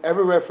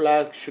every red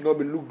flag should not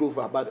be looked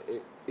over, but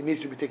it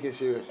needs to be taken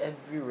serious?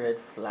 Every red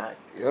flag,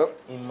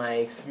 in my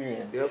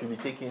experience, should be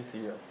taken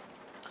serious.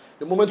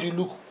 The moment you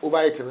look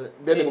over it,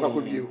 then it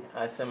becomes you.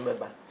 I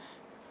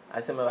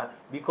remember.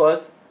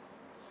 Because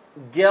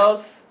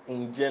girls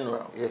in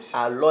general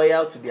are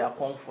loyal to their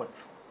comfort.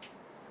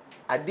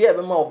 I dare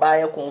ever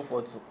buy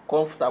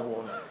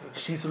comfortable.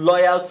 She's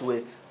loyal to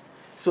it.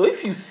 So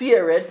if you see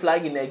a red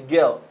flag in a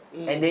girl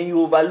and then you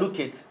overlook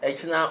it,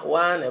 it's not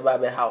one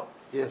about how.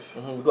 Yes.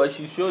 Because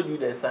she showed you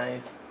the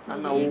signs.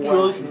 And you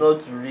chose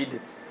not to read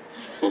it.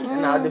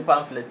 And now the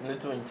pamphlet need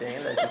to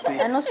change.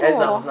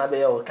 Exams na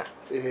be okay.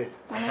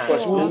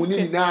 Because we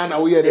need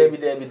now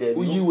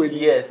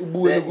yes,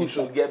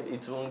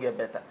 it won't get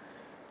better.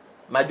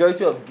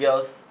 Majority of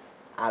girls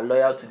are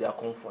loyal to their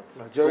comfort.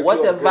 So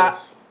whatever.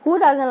 Who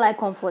doesn't like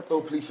comfort?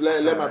 Oh please,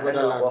 let my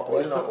brother land.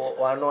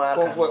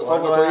 Comfort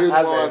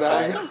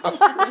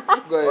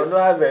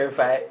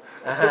verify.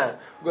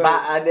 But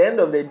at the end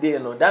of the day,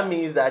 that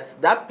means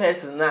that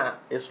person now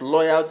is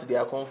loyal to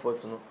their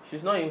comfort.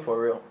 She's not in for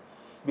real.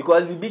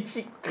 Because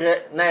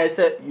now I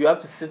said you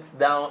have to sit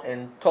down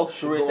and talk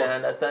through it and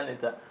understand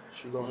it.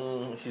 She's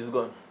gone. She's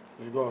gone.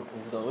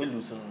 We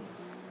lose.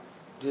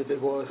 Do you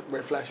think all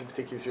red flags should be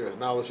taken serious?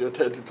 Now it's your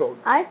turn to talk.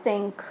 I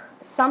think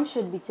some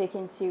should be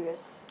taken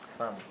serious.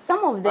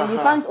 Some of them you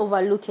can't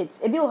overlook it.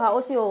 Ebi o ha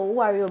also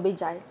worry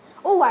obejai.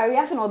 O worry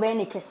afi na obe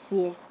ne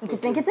kese.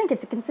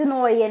 Nkete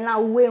no ye na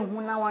we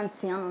hu na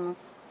wantia no.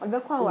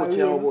 Obekwa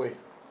worry. Boy.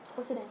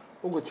 What's it?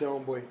 Go tell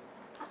boy.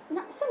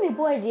 Na say me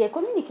boy there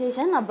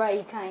communication na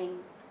bra kind.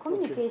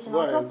 Communication,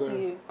 I'll talk to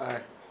you.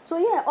 Alright. So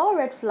yeah, all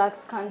red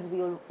flags can't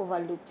be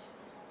overlooked.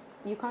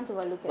 You can't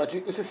overlook it. But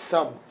you say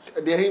some.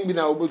 There ain't been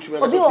able to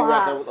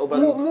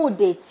overlook. Mo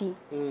datey.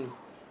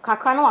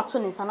 Kakra na wato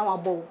ni sana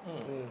wabo.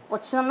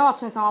 Ochina na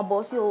wato ni sana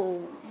wabo.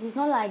 So he's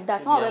not like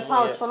that. Not a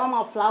pouch or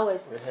normal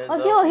flowers.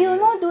 Oh, he will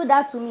not do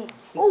that to me.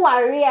 Oh,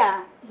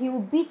 warrior, he will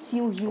beat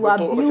you. He will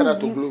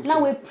abuse you. Now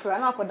we pray.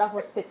 Now for that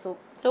hospital.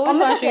 So which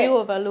one should you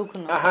overlook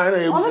now?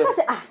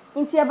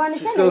 She's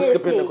still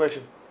skipping the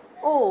question.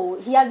 Oh,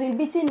 he has been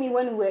beating me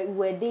when we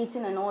were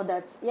dating and all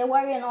that. Yeah,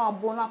 warrior now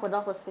abona for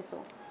that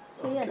hospital.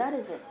 So yeah, that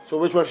is it. So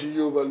which one should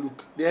you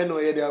overlook? They know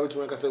which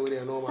one can say with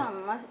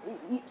normal.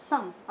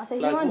 Some. As a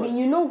human being,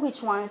 you know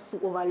which ones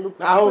to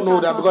overlook. I don't know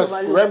that because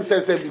Rems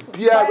said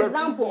for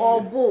example,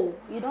 or bow,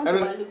 you don't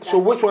overlook that. So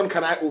which one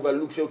can I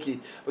overlook? Say okay,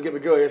 my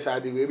girl yes I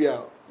do maybe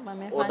or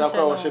that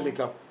girl wash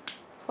makeup.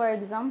 For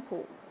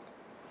example,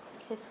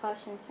 his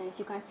fashion sense,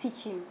 you can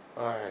teach him.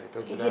 Alright,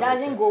 okay. If he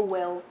doesn't go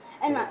well,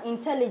 and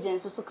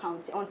intelligence also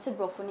counts. On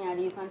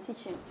Tibrofoni, you can teach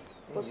him.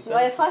 So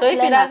if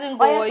he doesn't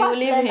go well, you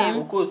leave him.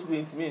 Of course, it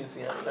means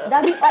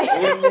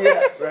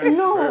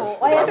no,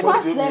 or a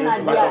fast learner.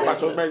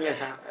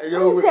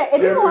 You say,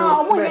 if you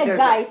want a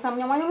guy, some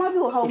young man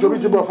will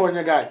have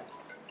a guy.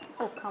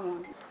 Oh, come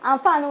on. I'm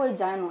fine with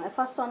Jano. If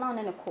I saw now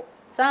in a court.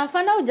 So I'm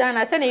fine with Jano.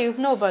 I tell you, you've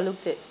not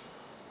overlooked it.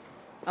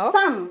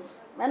 Some.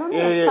 I don't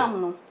know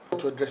some, no.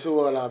 To address it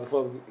well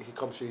before he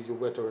comes to you,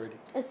 wet already.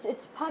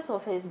 It's part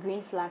of his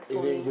green flags.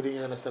 You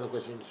didn't understand the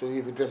question. So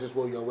if he dresses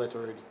well, you're wet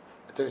already.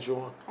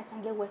 Attention. I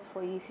can get wet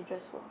for you if you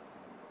dress well.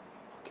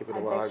 Keep it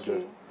about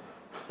 100.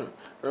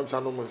 Rems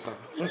are no more, sir.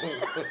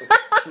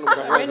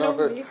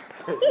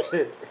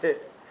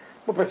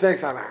 What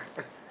percent, Anna?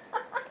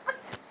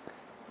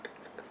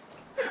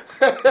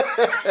 I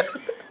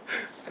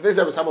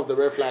think some of the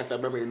red flags I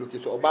remember you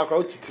looking to.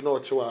 Background cheating or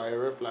a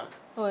red flag.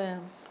 Oh yeah.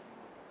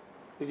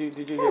 Did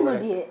you hear what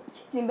I said?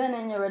 Cheating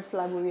being a red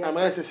flag. I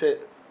might say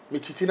me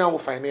cheating now will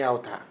find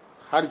out.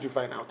 How did you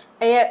find out?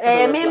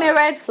 Me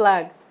red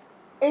flag.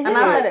 Is and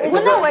I said,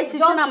 when we're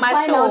cheating on my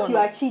find out you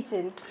are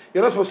cheating.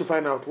 You're not supposed to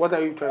find out. What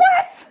are you trying?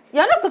 What?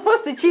 You're not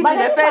supposed to cheat in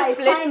the first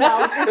place. Find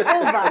out, it's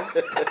over.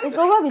 It's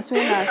over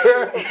between us.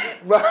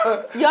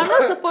 You're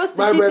not supposed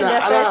to cheat in the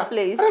first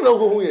place. I don't know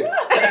who he is.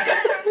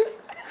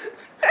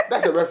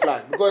 That's a red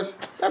flag because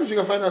that means you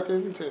can find out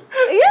everything.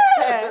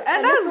 Yeah,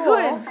 and that's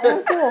good.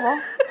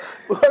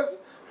 Because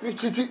you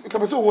cheating, for the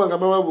first time you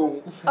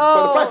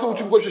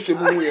go to the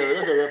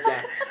that's a red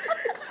flag.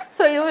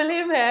 So you will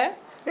leave her?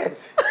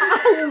 Yes.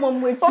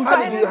 How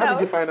did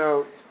you find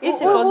out? If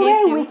she forgives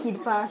you.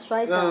 Wicked past,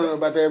 right? No,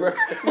 but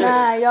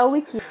nah, you're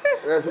wicked.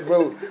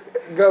 Bro,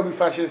 girl be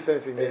fashion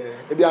sense in there.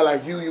 If they are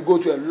like you go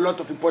to a lot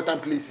of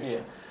important places.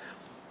 Yeah.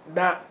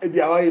 Now, if they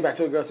are if I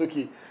tell girls,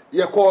 okay,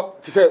 you call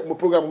to say my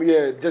program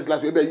here just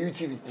last week,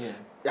 UTV. Yeah.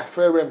 Your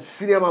friend Rems,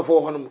 senior man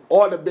for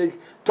all the big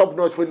top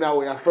notch for now.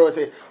 Your friend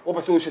say, "Oh,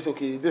 person says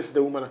okay, this is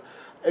the woman."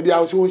 And they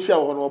also share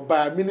or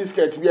buy a mini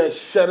skirt to be a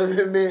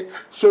sharing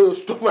show your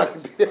stomach.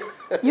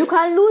 You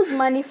can lose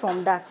money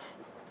from that.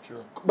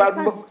 True. But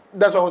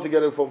that's why I want to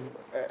get it from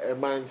a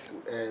man's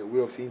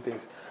way of seeing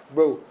things.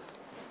 Bro,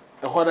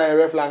 a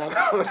red flag. A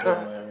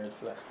red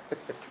flag.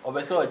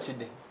 Obeso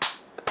cheating.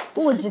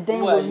 Who are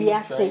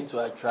you trying to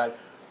attract?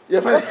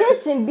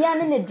 Occasion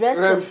behind in the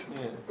dress.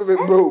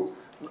 Bro,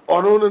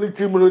 on only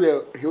team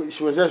there,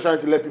 she was just trying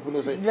to let people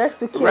know say dress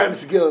to kill.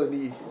 Rems girl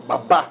ni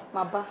Baba.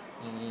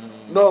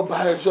 No,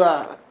 but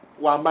sure,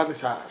 one man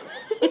is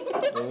we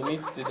need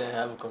to sit there and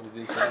have a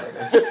conversation like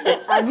that.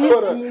 Have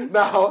you seen?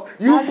 Now,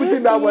 you put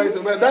in that voice,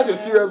 man, that's your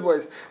serious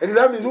voice. And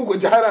that means who go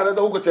Jara and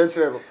who go change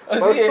level.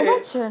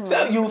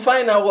 So you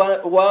find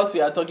out whilst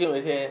we are talking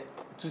with her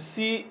to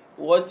see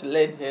what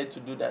led her to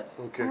do that.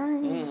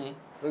 Okay.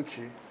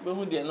 Okay. But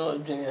who they know?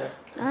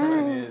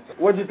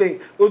 What do you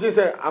think? What do you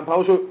say? I'm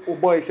also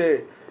boy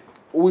say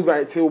we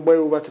invite boy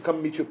over to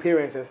come meet your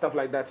parents and stuff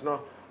like that, no?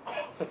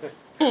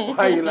 Why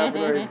are you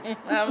laughing already?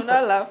 I'm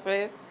not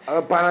laughing.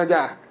 I'm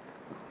Panada.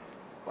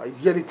 I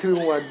hear the three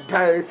one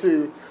die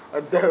say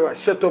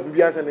shut up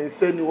Bias and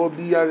say you will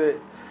be as a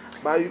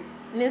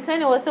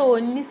Ninsani was so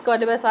nisko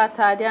the better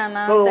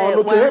Tadiana.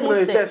 No, to him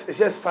it's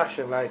just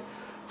fashion, like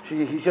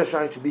he's just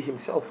trying to be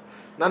himself.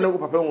 None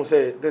Papa will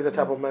say there's a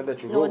type of man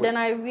that you go with. Then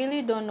I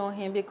really don't know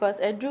him because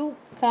at Drew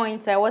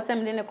point I was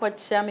in the coach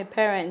share my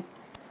parents.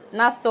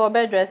 Nasto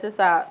bed dresses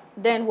are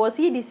then was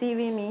he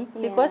deceiving me?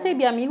 Yeah. Because he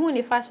be a me who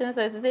in fashion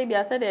sense say be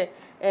I said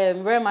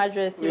Rem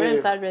address,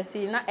 Rem's address,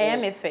 na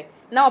AMF.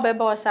 Now be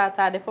boss shot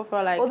at the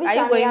for like are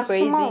you going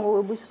crazy?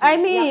 I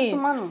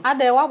mean at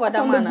the what about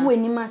that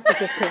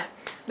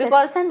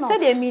because say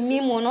they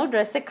minimum no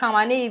dress come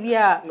and be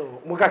a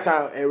no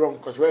Mukasa wrong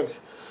because Rems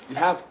you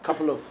have a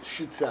couple of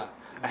shoots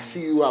I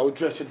see you, I will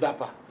dress you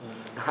dapper.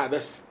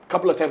 There's a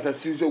couple of times I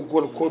see you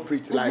go to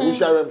corporate, like, we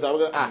share Rems,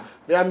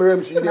 they are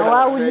Rems,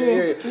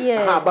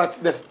 but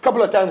there's a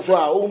couple of times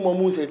where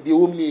Mom said, the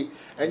woman,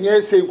 and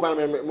yes, say,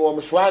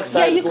 swag side.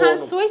 Yeah, you can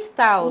switch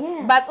styles,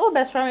 but all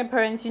best friend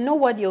parents, you know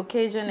what the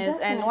occasion is,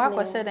 and what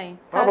was said.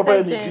 Oh,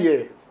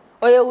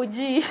 yeah,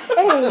 Uji.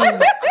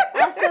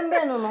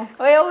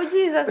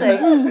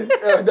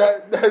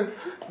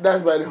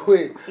 That's by the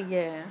way.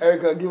 Yeah.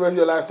 Erica, give us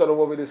your last thought on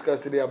what we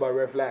discussed today about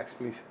red flags,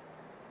 please.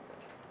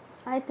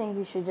 I think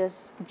you should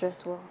just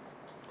dress well.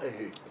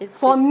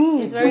 For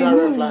me,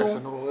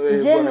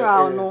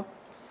 general, no.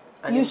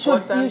 You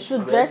should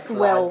dress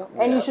well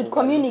and you should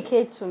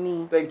communicate to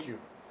me. Thank you.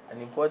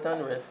 An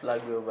important red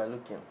flag we're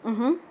overlooking.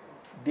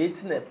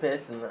 Dating a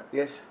person.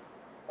 Yes.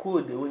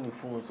 Code the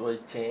uniforms or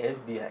change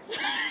FBI.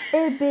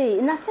 babe,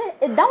 and I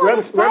said that one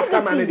is privacy.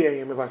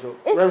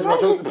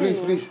 Rems,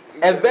 please.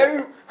 A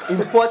very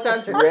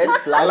important red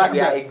flag like we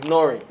are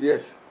ignoring.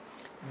 Yes.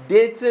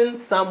 Dating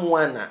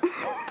someone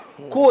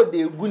code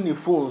the good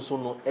phone so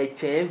no a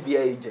FBI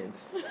agent.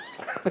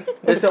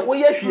 They say, oh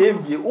yes,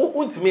 you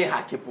won't me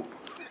hack people.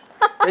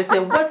 They say,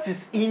 what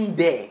is in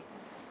there?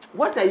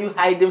 What are you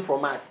hiding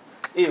from us?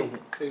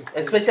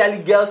 Especially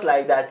girls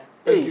like that.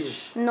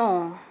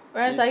 No.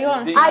 Rems, are you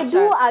on Snapchat? I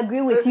do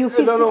agree with you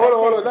 50%. No,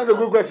 hold on. That's a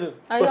good question.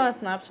 Are you on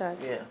Snapchat?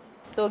 Yeah.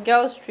 So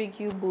girls trick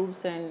you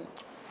boobs and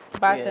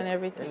butts and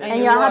everything.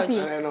 And you're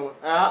happy.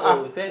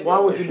 Why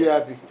would you be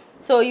happy?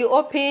 So you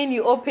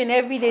open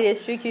every day they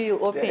trick you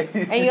open.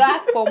 And you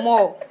ask for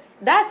more.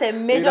 That's a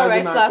major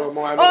red flag.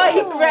 Oh,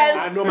 he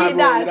grabs.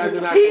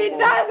 He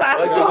does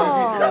as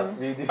well.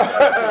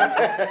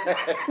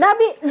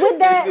 With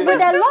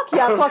the lock you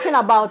are talking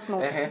about, no.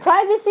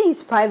 Privacy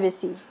is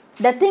privacy.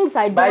 The things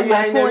I do on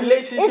my phone,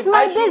 it's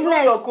my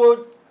business.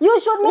 You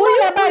should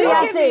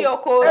give me your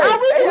code. Are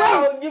we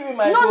twins?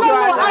 No,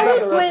 are we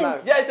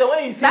twins? Yeah, so when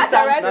you see that's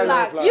a red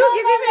flag. You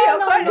give me your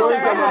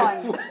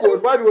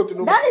code. Why do you want to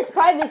know? That is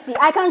privacy.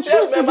 I can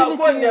choose to give it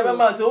to you.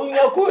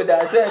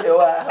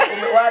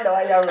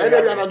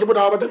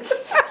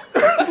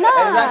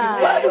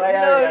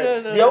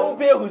 No.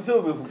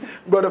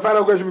 But the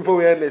final question before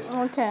we end this.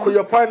 Okay. Could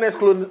your partner's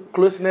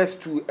closeness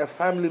to a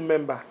family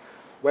member,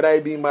 whether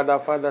it be mother,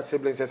 father,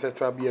 siblings,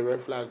 etc., be a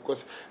red flag?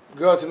 Because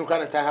girls in the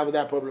kind of time have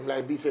that problem.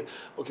 Like they say,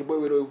 okay, boy,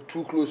 we're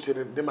too close to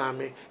the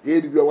mommy.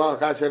 Yeah, be a while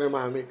can't share the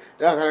mommy.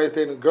 That kind of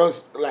thing.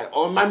 Girls like,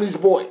 oh, mommy's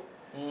boy.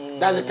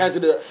 That's the kind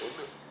of the.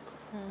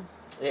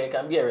 Yeah, it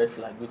can be a red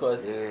flag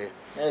because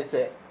it's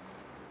a.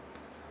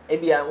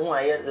 Maybe I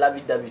want love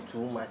it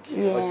too much.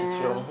 Maybe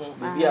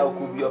I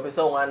could be a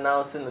person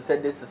announcing and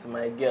said, "This is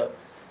my girl.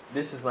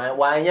 This is my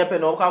why you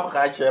no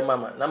catch your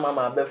mama. Na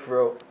mama be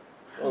fro."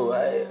 Oh,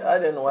 I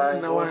don't know why.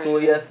 So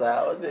yes,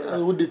 sir.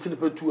 Who did you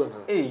put two?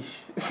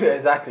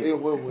 Exactly.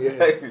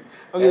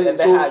 Okay,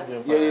 so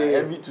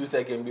every 2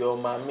 seconds be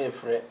on my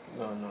friend.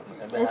 No.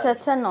 It's a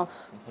turn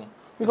off.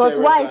 Because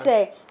why I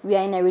say we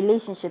are in a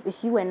relationship,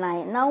 it's you and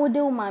I. Now we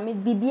do mommy,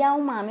 bibia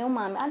mommy.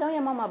 I don't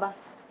hear mama ba.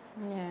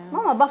 Yeah.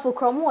 Mama ba for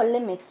crumb more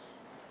limits.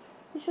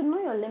 You should know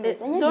your limits.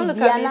 Don't look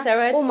at me, it's a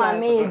red flag.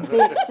 Mommy,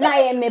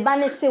 na me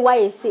ba say why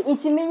you say.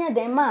 Intimenya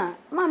dem ma.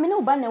 Mommy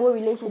no ba na we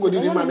relationship.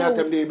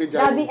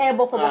 That be air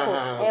boko.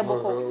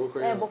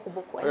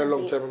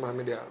 Long time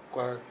mommy there.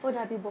 Oh,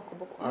 that be boko.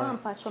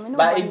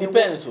 But it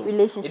depends.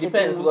 It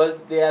depends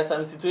because there are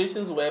some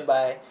situations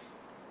whereby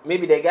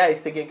maybe the guy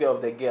is taking care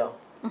of the girl.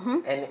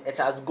 And it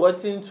has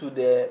gotten to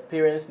the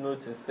parents'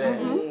 notice,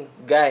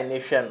 guy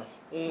nation.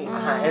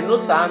 And no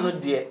son, no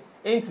dear,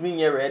 ain't mean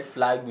a red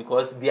flag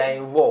because they are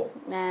involved.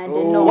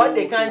 What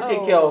they can't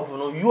take care of,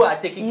 you are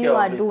taking care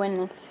of it. You are doing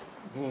it.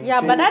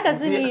 Yeah, but that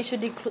doesn't mean you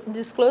should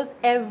disclose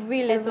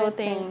every little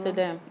thing to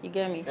them. You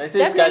get me?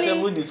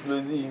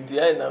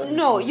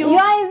 No, you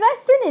are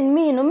investing in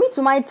me. No, me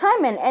to my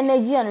time and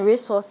energy and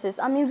resources.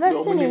 I'm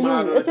investing in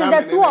you. It is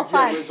the two of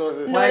us.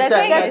 No, the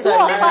thing is, two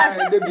of us.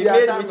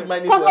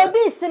 Because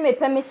Obi say me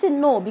permission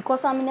no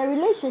because I'm in a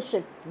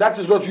relationship. That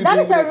is what you doing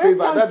in a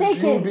favor. That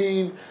is you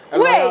being a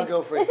loyal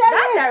girlfriend.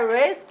 That's a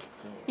risk.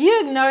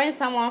 You ignoring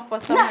someone for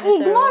someone. Now,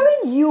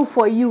 ignoring you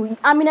for you.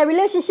 I'm in a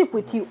relationship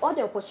with you. All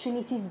the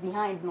opportunities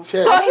behind no.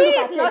 Sure. So he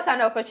is not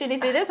an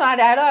opportunity. This one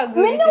I don't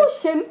agree. Me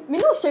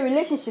no shame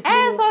relationship.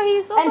 And so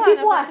he's also and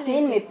people are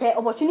saying me pay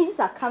opportunities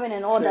are coming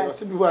and all that.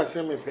 People are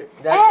saying me pay.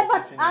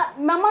 But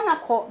mama na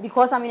call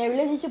because I'm in a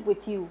relationship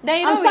with you.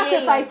 Then you I'm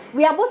sacrificed.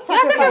 We are both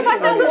sacrificing.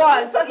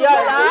 You're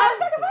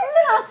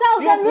sacrificing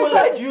ourselves and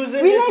resources.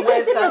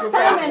 Relationship is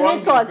time and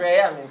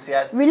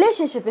resource.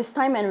 Relationship is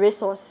time and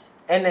resource.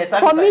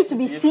 For me to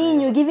be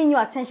seeing you, giving you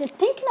attention,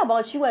 thinking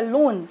about you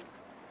alone.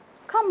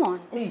 Come on,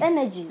 it's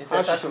energy.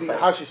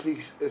 How she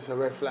speaks is a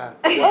red flag.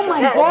 Oh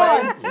my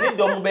God.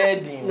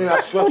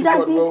 I swear to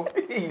God, bro.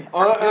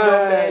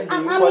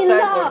 I'm in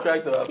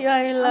love.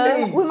 You're in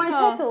love. With my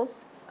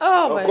turtles.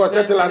 Oh my God.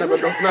 Turtle I never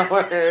done now.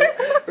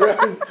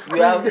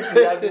 You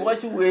have been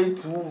watching way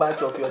too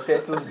much of your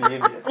turtle's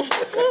behaviors.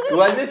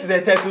 Because this is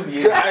a turtle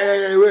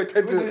behavior. Wait,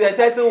 turtle. This is a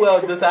turtle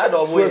world. Just I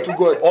don't swear to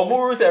God. Or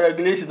more rules and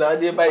regulations are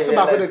there by so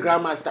back with the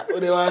grandmaster. Oh,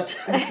 they watch.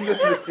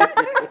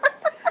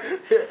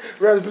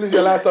 Rems, please,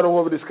 your last thought on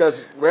what we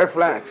discussed. Red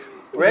flags.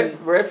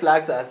 Red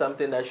flags are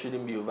something that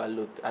shouldn't be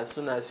overlooked. As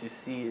soon as you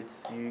see it,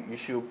 you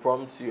should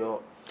prompt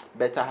your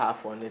better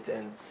half on it.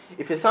 And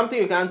if it's something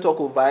you can't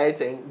talk over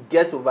it and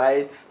get over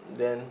it,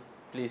 then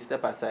please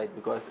step aside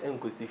because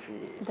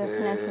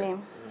definitely.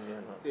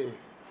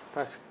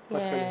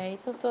 Yeah,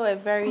 it's also a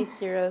very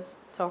serious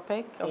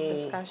topic of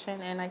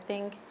discussion, and I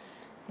think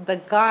the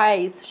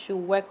guys should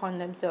work on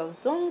themselves.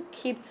 Don't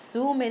keep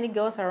too many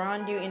girls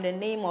around you in the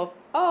name of,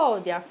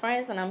 oh, they are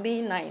friends and I'm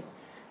being nice.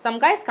 Some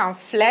guys can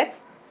flirt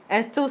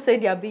and still say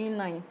they are being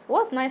nice.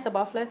 What's nice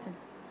about flirting?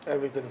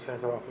 Everything is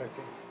nice about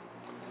flirting.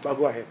 But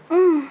go ahead.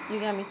 You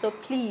get me? So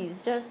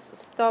please, just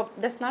stop.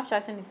 The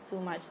Snapchatting is too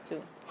much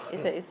too.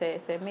 It's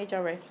a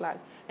major red flag.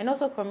 And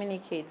also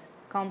communicate.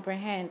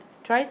 comprehend.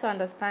 Try to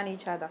understand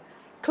each other.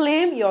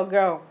 Claim your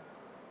girl.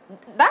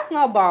 That's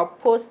not about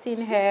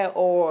posting her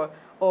or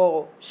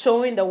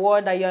showing the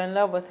world that you're in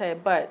love with her,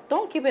 but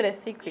don't keep it a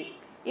secret.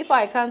 If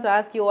I come to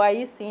ask you, why are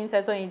you seeing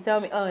Teto, and you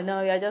tell me, oh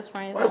no, you're just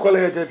friends. Why call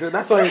her Teto?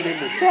 That's why you name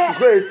it. She's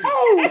going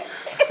to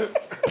see.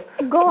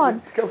 God.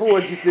 Careful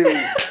what you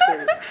say.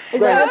 It's a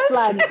red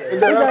flag.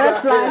 It's a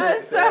red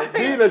flag.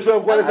 Being a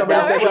show calling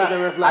somebody Teto is a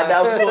red flag.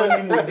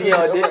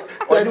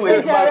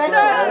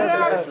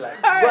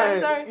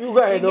 You go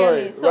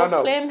ahead. So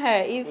claim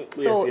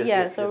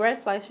her. So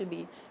red flags should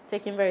be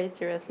taken very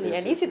seriously.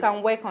 And if you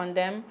can work on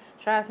them,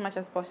 try as much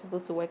as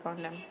possible to work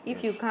on them.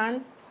 If you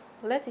can't,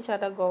 let each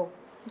other go.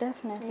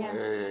 Definitely.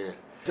 Yeah.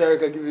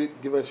 Stryka,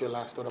 give us your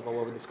last thought about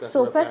what we discussed.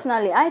 So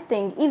personally, I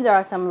think if there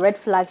are some red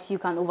flags you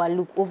can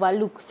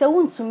overlook.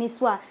 So to me,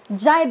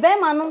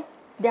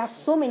 there are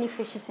so many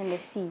fishes in the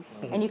sea,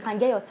 and you can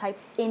get your type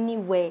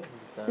anywhere.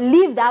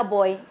 Leave that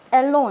boy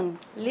alone.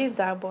 Leave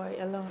that boy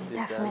alone.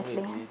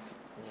 Definitely.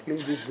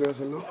 Leave these girls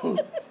alone.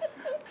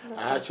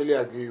 I actually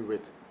agree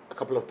with a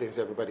couple of things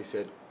everybody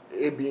said.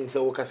 It being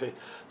so, okay,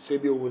 say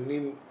be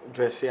winning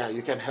dress here,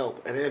 you can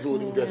help, and then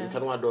winning dress, you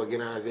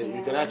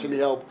can actually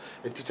help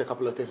and teach a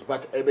couple of things.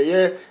 But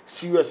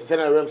serious,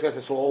 Rems can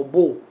say so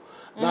bow.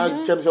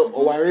 Now, terms of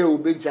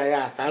big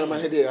giants, I don't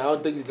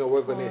think you can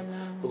work on it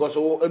because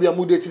maybe I'm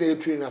moving to the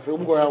train. I feel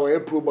I'm going to a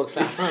pro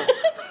boxer.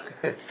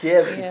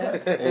 UFC.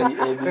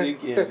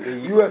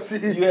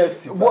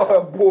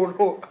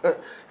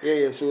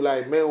 Yeah. So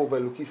like, men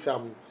overlooking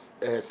some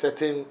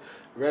certain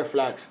red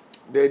flags.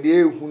 The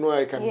idea who know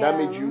I can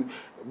damage you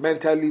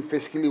mentally,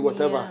 physically,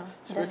 whatever.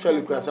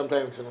 Spiritually, because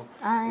sometimes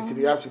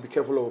you have to be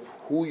careful of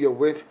who you're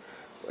with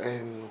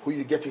and who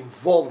you get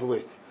involved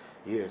with.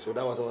 Yeah, so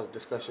that was our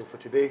discussion for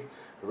today.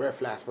 Red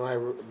flags.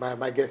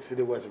 My guest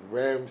today was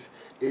Rems,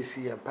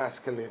 AC, and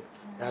Pascaline.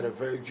 We had a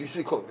very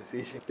juicy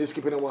conversation. This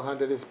Keeping It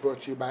 100 is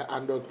brought to you by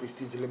Andog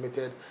Prestige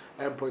Limited,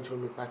 Endpoint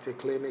Homeopathic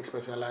Clinic,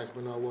 specialized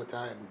mineral water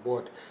and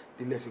board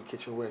dealers in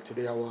kitchenware.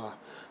 Today our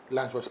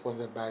lunch was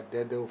sponsored by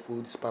Dedel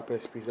Foods,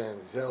 Papa's Pizza,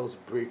 and Zell's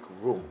Break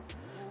Room.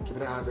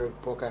 Keeping It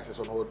 100 podcast is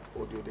on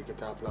audio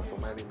digital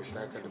platform. My name is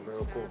Stryka the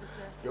Miracle.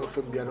 Your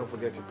film, don't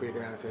forget to pray.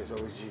 The answer is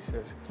always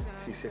Jesus.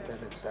 See Satan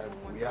next time.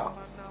 We out.